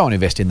 you should go and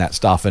invest in that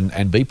stuff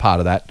and be part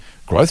of that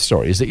growth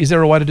story? Is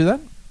there a way to do that?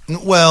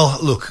 Well,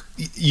 look,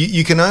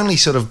 you can only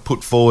sort of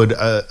put forward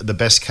the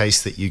best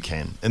case that you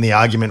can and the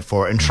argument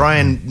for it, and try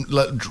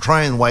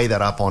and weigh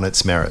that up on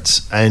its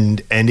merits.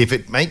 And if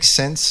it makes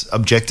sense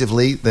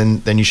objectively,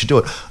 then you should do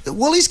it.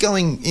 Woolies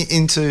going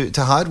into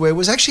hardware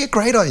was actually a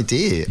great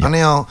idea. Yep.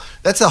 Now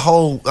that's a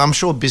whole. I'm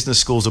sure business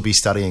schools will be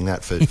studying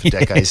that for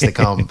decades to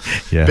come,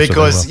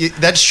 because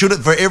that should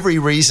have, for every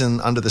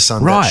reason under the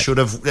sun,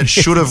 that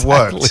should have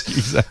worked.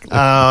 Exactly.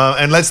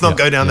 And let's not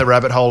go down the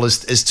rabbit hole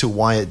as to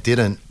why it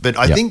didn't. But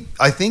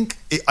I think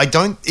I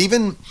don't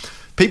even.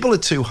 People are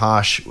too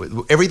harsh.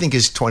 Everything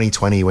is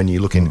 2020 when you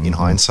look in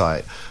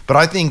hindsight. But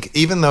I think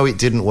even though it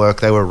didn't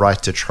work, they were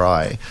right to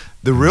try.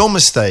 The real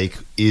mistake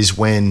is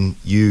when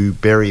you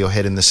bury your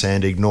head in the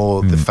sand,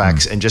 ignore the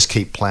facts, and just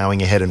keep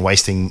plowing ahead and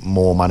wasting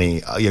more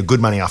money, good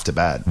money after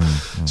bad.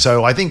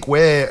 So I think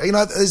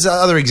there's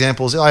other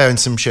examples. I own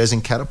some shares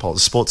in Catapult, a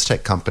sports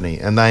tech company,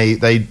 and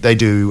they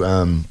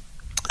do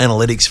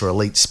analytics for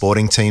elite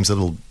sporting teams,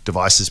 little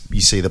devices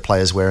you see the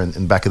players wear in the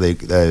back of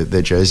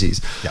their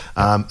jerseys.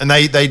 And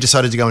they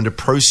decided to go into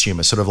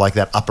prosumer, sort of like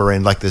that upper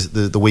end, like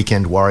the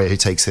weekend warrior who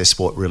takes their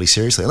sport really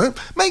seriously. And that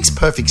makes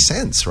perfect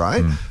sense,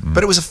 right?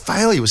 But it was a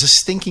failure. It was a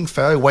stinking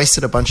failure,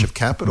 wasted a bunch of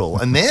capital.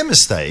 And their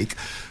mistake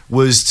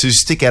was to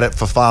stick at it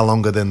for far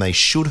longer than they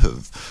should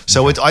have.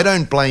 So I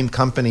don't blame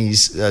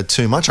companies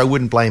too much. I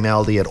wouldn't blame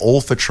Aldi at all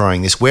for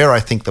trying this. Where I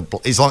think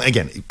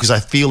because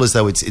I feel as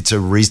though it's a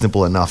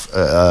reasonable enough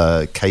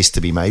case to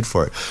be made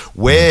for it.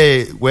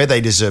 Where they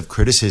deserve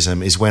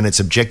criticism is when it's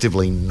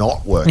objectively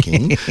not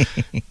working,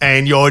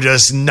 and you're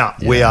just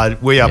we are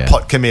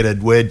pot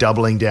committed. We're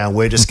doubling down.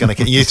 We're just going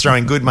to you're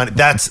throwing good money.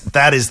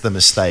 That is the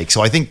mistake.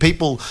 So I think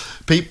people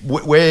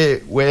where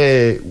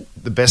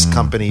the best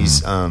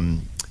companies.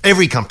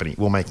 Every company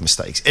will make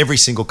mistakes. Every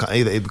single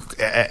company,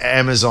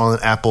 Amazon,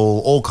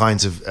 Apple, all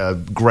kinds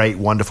of great,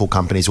 wonderful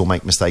companies will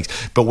make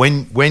mistakes. But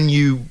when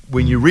you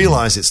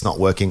realize it's not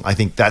working, I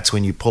think that's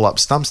when you pull up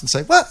stumps and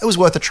say, "Well, it was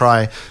worth a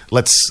try.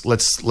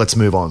 Let's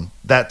move on."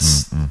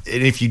 That's and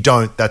if you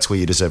don't, that's where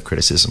you deserve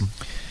criticism.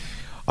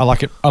 I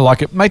like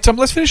it, mate.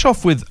 Let's finish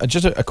off with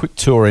just a quick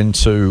tour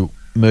into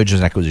mergers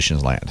and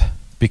acquisitions land,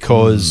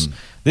 because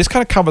this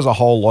kind of covers a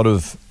whole lot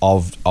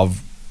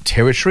of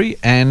territory.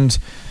 And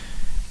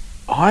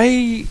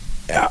I'm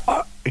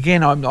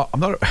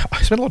not.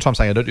 I spend a lot of time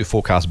saying I don't do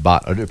forecasts,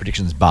 but I do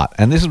predictions,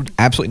 and this is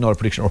absolutely not a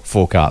prediction or a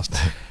forecast.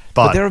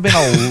 But there have been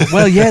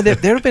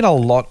there have been a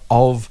lot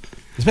of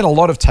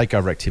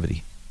takeover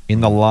activity in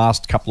the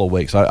last couple of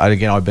weeks.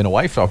 I've been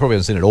away, so I probably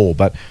haven't seen it all.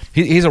 But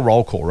here's a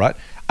roll call, right?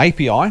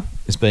 API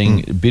is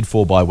being bid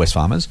for by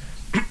Wesfarmers.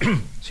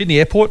 Sydney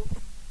Airport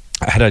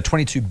had a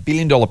 $22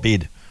 billion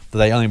bid that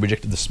they only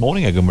rejected this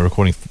morning. Again, we're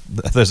recording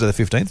Thursday the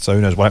 15th, so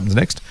who knows what happens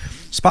next.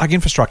 Spark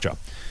Infrastructure.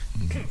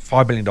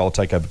 $5 billion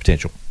takeover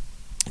potential.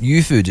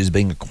 YouFoodz is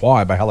being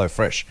acquired by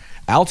HelloFresh.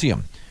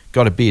 Altium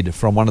got a bid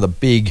from one of the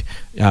big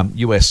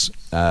US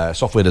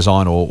software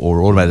design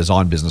or automated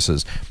design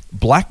businesses.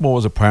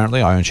 Blackmores,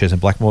 apparently, I own shares in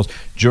Blackmores,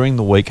 during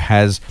the week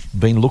has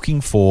been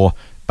looking for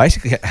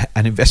basically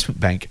an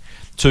investment bank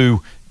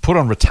to put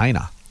on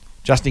retainer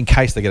just in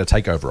case they get a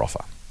takeover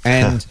offer.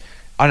 And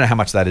I don't know how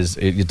much that is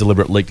a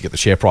deliberate leak to get the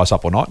share price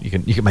up or not. You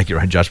can make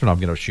your own judgment. I'm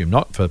going to assume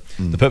not, for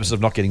the purpose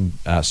of not getting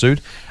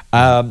sued.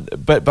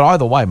 But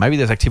either way, maybe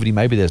there's activity,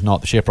 maybe there's not.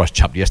 The share price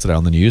jumped yesterday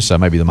on the news, so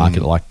maybe the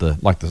market liked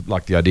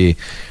the idea.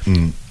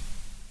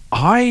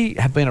 I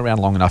have been around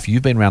long enough.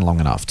 You've been around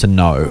long enough to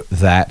know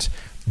that,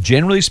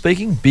 generally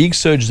speaking, big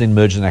surges in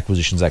mergers and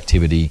acquisitions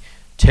activity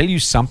tell you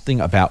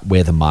something about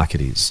where the market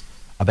is,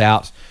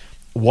 about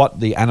what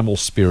the animal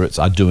spirits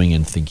are doing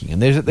and thinking.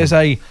 And there's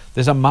a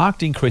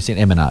marked increase in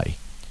M&A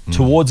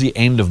towards the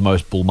end of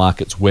most bull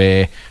markets,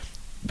 where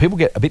people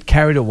get a bit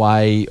carried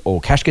away, or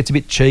cash gets a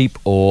bit cheap,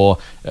 or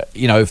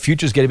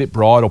futures get a bit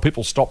bright, or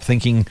people stop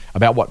thinking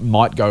about what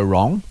might go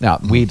wrong. Now,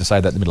 weird to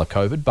say that in the middle of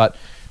COVID, but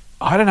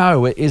I don't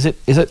know. Is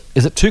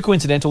it too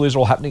coincidental? Is it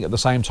all happening at the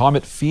same time?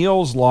 It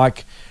feels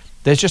like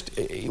there's just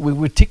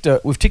we've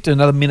ticked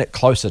another minute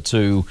closer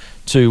to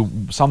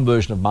some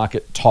version of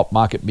market top,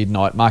 market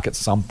midnight, market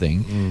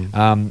something.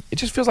 It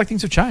just feels like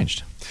things have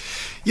changed.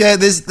 Yeah,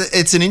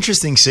 it's an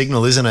interesting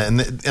signal, isn't it?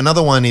 And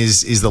another one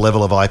is the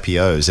level of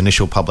IPOs,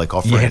 initial public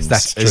offerings, yes,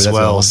 that's true, as that's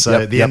well. Well. So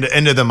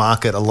end of the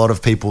market, a lot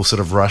of people sort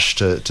of rush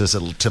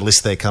to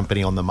list their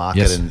company on the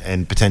market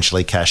and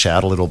potentially cash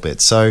out a little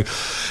bit. So,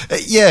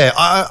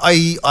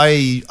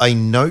 I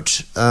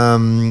note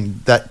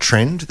that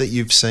trend that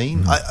you've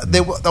seen.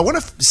 I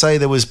want to say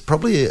there was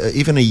probably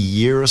even a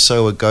year or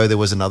so ago, there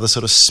was another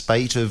sort of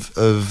spate of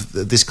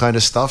this kind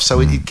of stuff.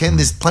 So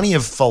there's plenty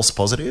of false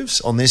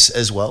positives on this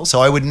as well. So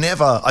I would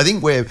never. I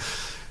think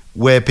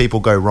where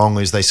people go wrong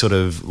is they sort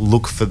of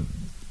look for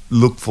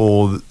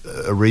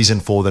a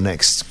reason for the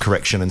next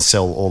correction and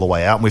sell all the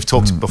way out. And we've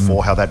talked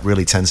before how that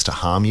really tends to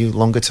harm you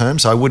longer term.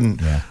 So I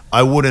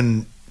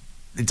wouldn't.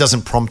 It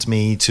doesn't prompt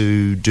me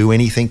to do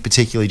anything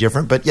particularly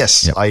different. But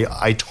yes,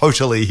 I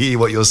totally hear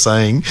what you're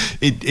saying.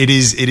 It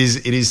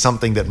is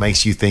something that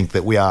makes you think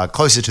that we are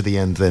closer to the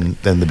end than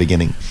the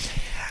beginning.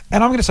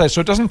 And I'm going to say,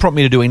 so it doesn't prompt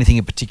me to do anything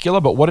in particular,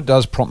 but what it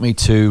does prompt me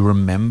to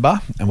remember,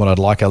 and what I'd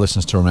like our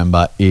listeners to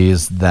remember,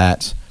 is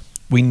that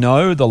we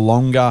know the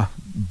longer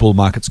bull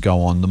markets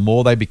go on, the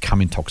more they become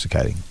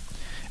intoxicating.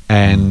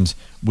 And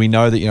we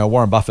know that,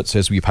 Warren Buffett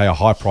says we pay a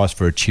high price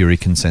for a cheery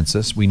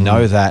consensus. We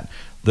know that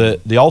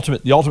the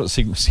ultimate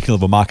signal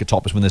of a market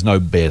top is when there's no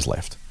bears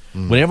left.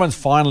 When everyone's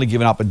finally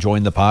given up and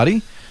joined the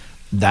party,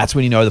 that's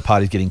when you know the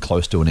party's getting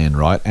close to an end,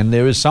 right? And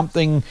there is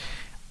something.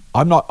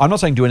 I'm not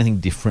saying do anything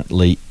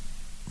differently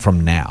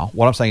from now.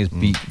 What I'm saying is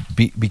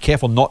be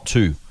careful not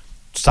to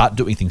start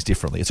doing things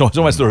differently. It's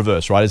almost the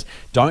reverse, right? Is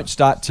don't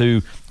start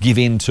to give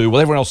in to, well,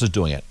 everyone else is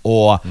doing it,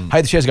 or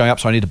hey, the shares are going up,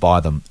 so I need to buy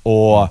them,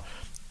 or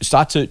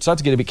start to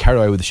get a bit carried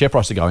away with the share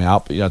price going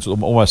up. It's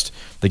almost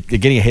they're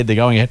getting ahead, they're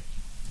going ahead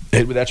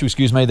without you.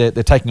 Excuse me, they're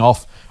taking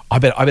off. I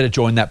better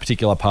join that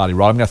particular party,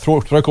 right? I'm going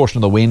to throw caution to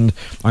the wind.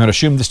 I'm going to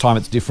assume this time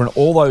it's different.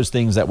 All those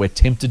things that we're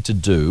tempted to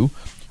do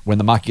when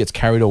the market gets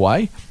carried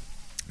away.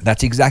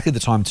 that's exactly the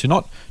time to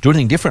not do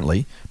anything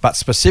differently, but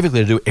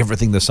specifically to do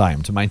everything the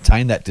same, to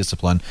maintain that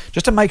discipline,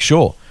 just to make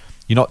sure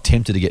you're not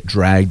tempted to get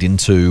dragged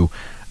into,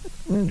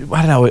 I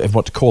don't know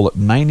what to call it,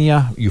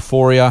 mania,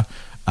 euphoria.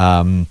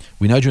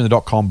 We know during the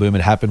dot-com boom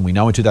it happened. We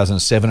know in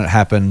 2007 it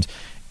happened.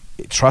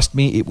 Trust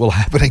me, it will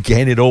happen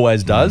again. It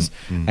always does.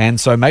 And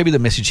so maybe the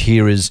message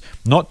here is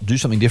not do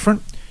something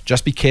different.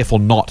 Just be careful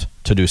not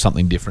to do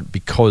something different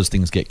because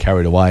things get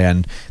carried away.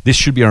 And this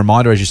should be a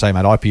reminder, as you say,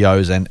 mate,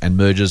 IPOs and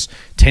mergers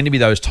tend to be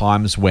those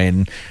times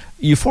when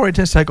euphoria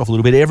tends to take off a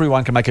little bit.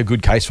 Everyone can make a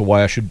good case for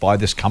why I should buy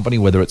this company,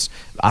 whether it's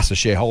us as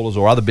shareholders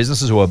or other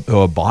businesses who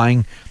are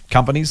buying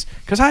companies.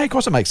 Because, hey, of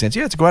course it makes sense.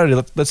 Yeah, it's a great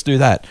idea. Let's do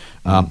that.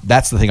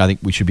 That's the thing I think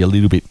we should be a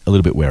little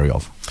bit wary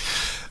of.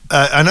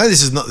 I know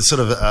this is not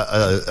sort of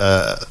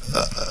a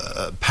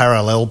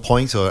parallel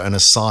point or an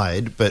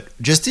aside, but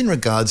just in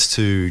regards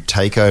to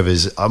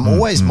takeovers, I'm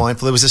always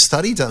mindful. There was a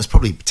study done, it was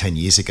probably 10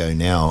 years ago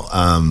now,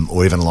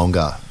 or even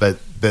longer, but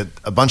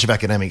a bunch of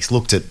academics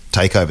looked at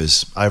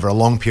takeovers over a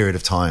long period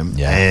of time.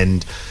 Yeah.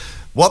 And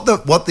what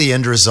the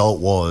end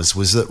result was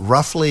that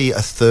roughly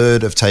a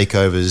third of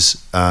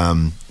takeovers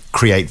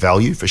create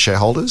value for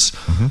shareholders.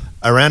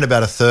 Around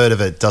about a third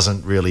of it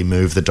doesn't really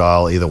move the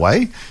dial either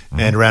way,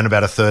 and around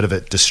about a third of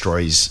it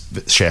destroys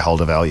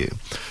shareholder value.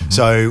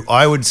 So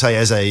I would say,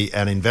 as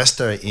an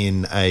investor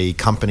in a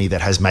company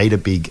that has made a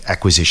big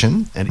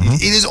acquisition, and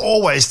it is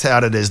always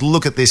touted as,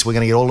 look at this, we're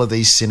going to get all of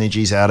these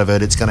synergies out of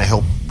it, it's going to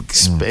help,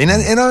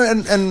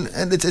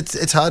 and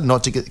it's hard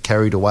not to get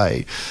carried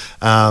away.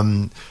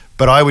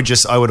 But I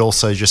would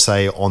also just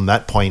say on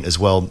that point as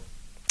well,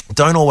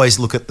 don't always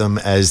look at them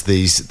as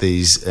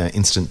these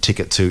instant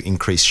ticket to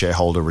increase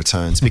shareholder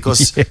returns,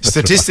 because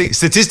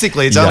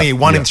statistically it's only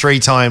one in 3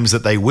 times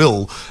that they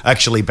will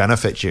actually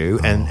benefit you,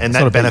 and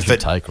that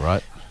benefit take,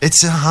 right?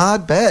 It's a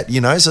hard bet,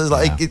 you know. So it's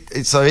like,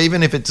 so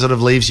even if it sort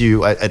of leaves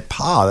you at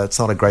par, that's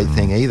not a great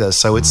thing either.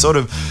 So it's sort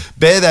of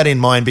bear that in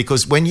mind,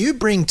 because when you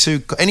bring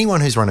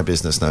anyone who's run a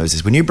business knows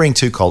this, when you bring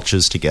two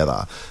cultures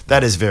together,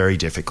 that is very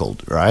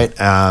difficult, right?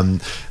 A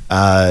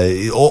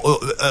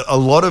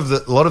lot of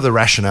the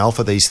rationale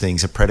for these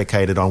things are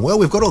predicated on, well,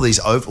 we've got all these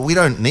we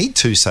don't need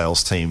 2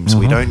 sales teams,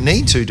 we don't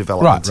need 2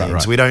 development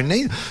teams, we don't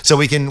need, so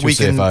we can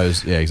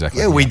CFOs, yeah,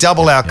 exactly. Yeah, we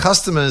double our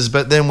customers,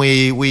 but then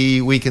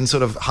we can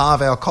sort of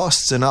halve our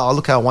costs, and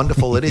look how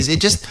wonderful it is. It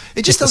just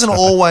doesn't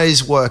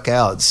always work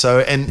out.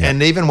 So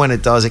and even when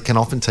it does, it can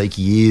often take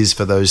years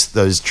for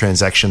those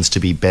transactions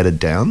to be bedded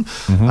down.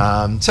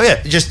 So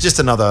yeah, just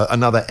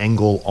another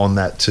angle on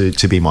that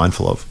to be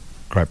mindful of.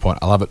 Great point.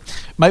 I love it.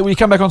 Mate, will you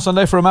come back on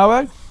Sunday for a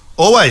mailbag?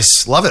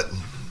 Always. Love it.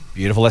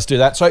 Beautiful. Let's do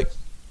that. So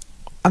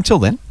until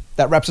then,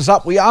 that wraps us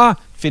up. We are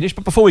finished.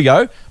 But before we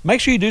go,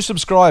 make sure you do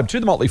subscribe to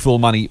the Motley Fool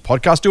Money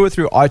podcast. Do it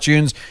through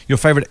iTunes, your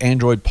favourite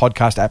Android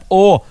podcast app,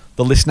 or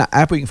the Listener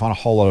app, where you can find a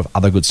whole lot of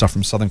other good stuff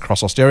from Southern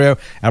Cross Austereo,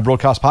 our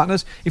broadcast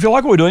partners. If you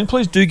like what we're doing,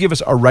 please do give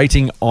us a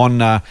rating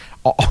on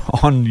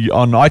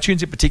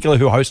iTunes in particular,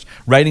 who host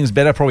ratings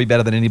better, probably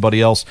better than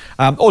anybody else,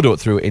 or do it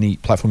through any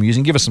platform you're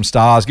using. Give us some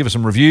stars, give us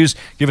some reviews,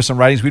 give us some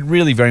ratings. We'd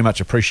really very much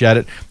appreciate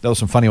it. There were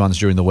some funny ones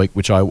during the week,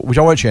 which I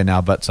won't share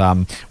now, but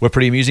were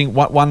pretty amusing.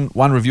 One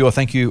reviewer,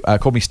 thank you,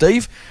 called me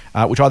Steve,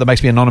 which either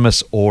makes me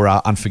anonymous or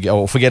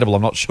forgettable.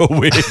 I'm not sure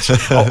which.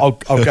 I'll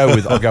go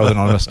with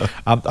anonymous.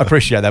 I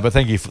appreciate that, but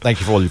thank you for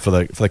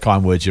the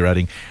kind words you're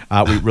adding.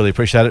 We really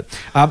appreciate it.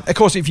 Of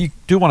course, if you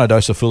do want a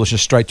dose of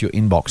foolishness straight to your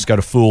inbox, go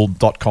to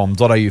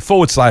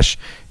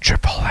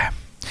fool.com.au/triple M.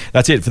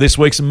 That's it for this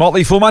week's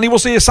Motley Fool Money. We'll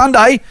see you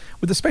Sunday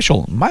with a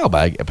special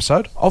mailbag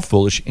episode of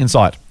Foolish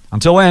Insight.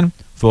 Until then,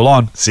 fool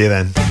on. See you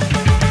then.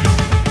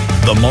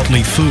 The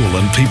Motley Fool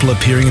and people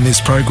appearing in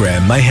this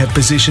program may have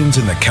positions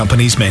in the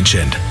companies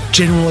mentioned.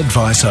 General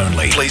advice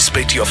only. Please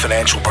speak to your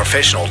financial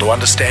professional to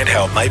understand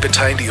how it may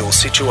pertain to your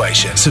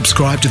situation.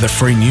 Subscribe to the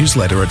free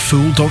newsletter at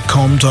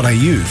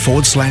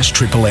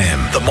fool.com.au/triple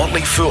M. The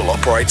Motley Fool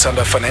operates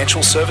under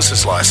Financial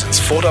Services Licence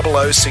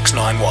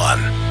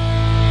 400691.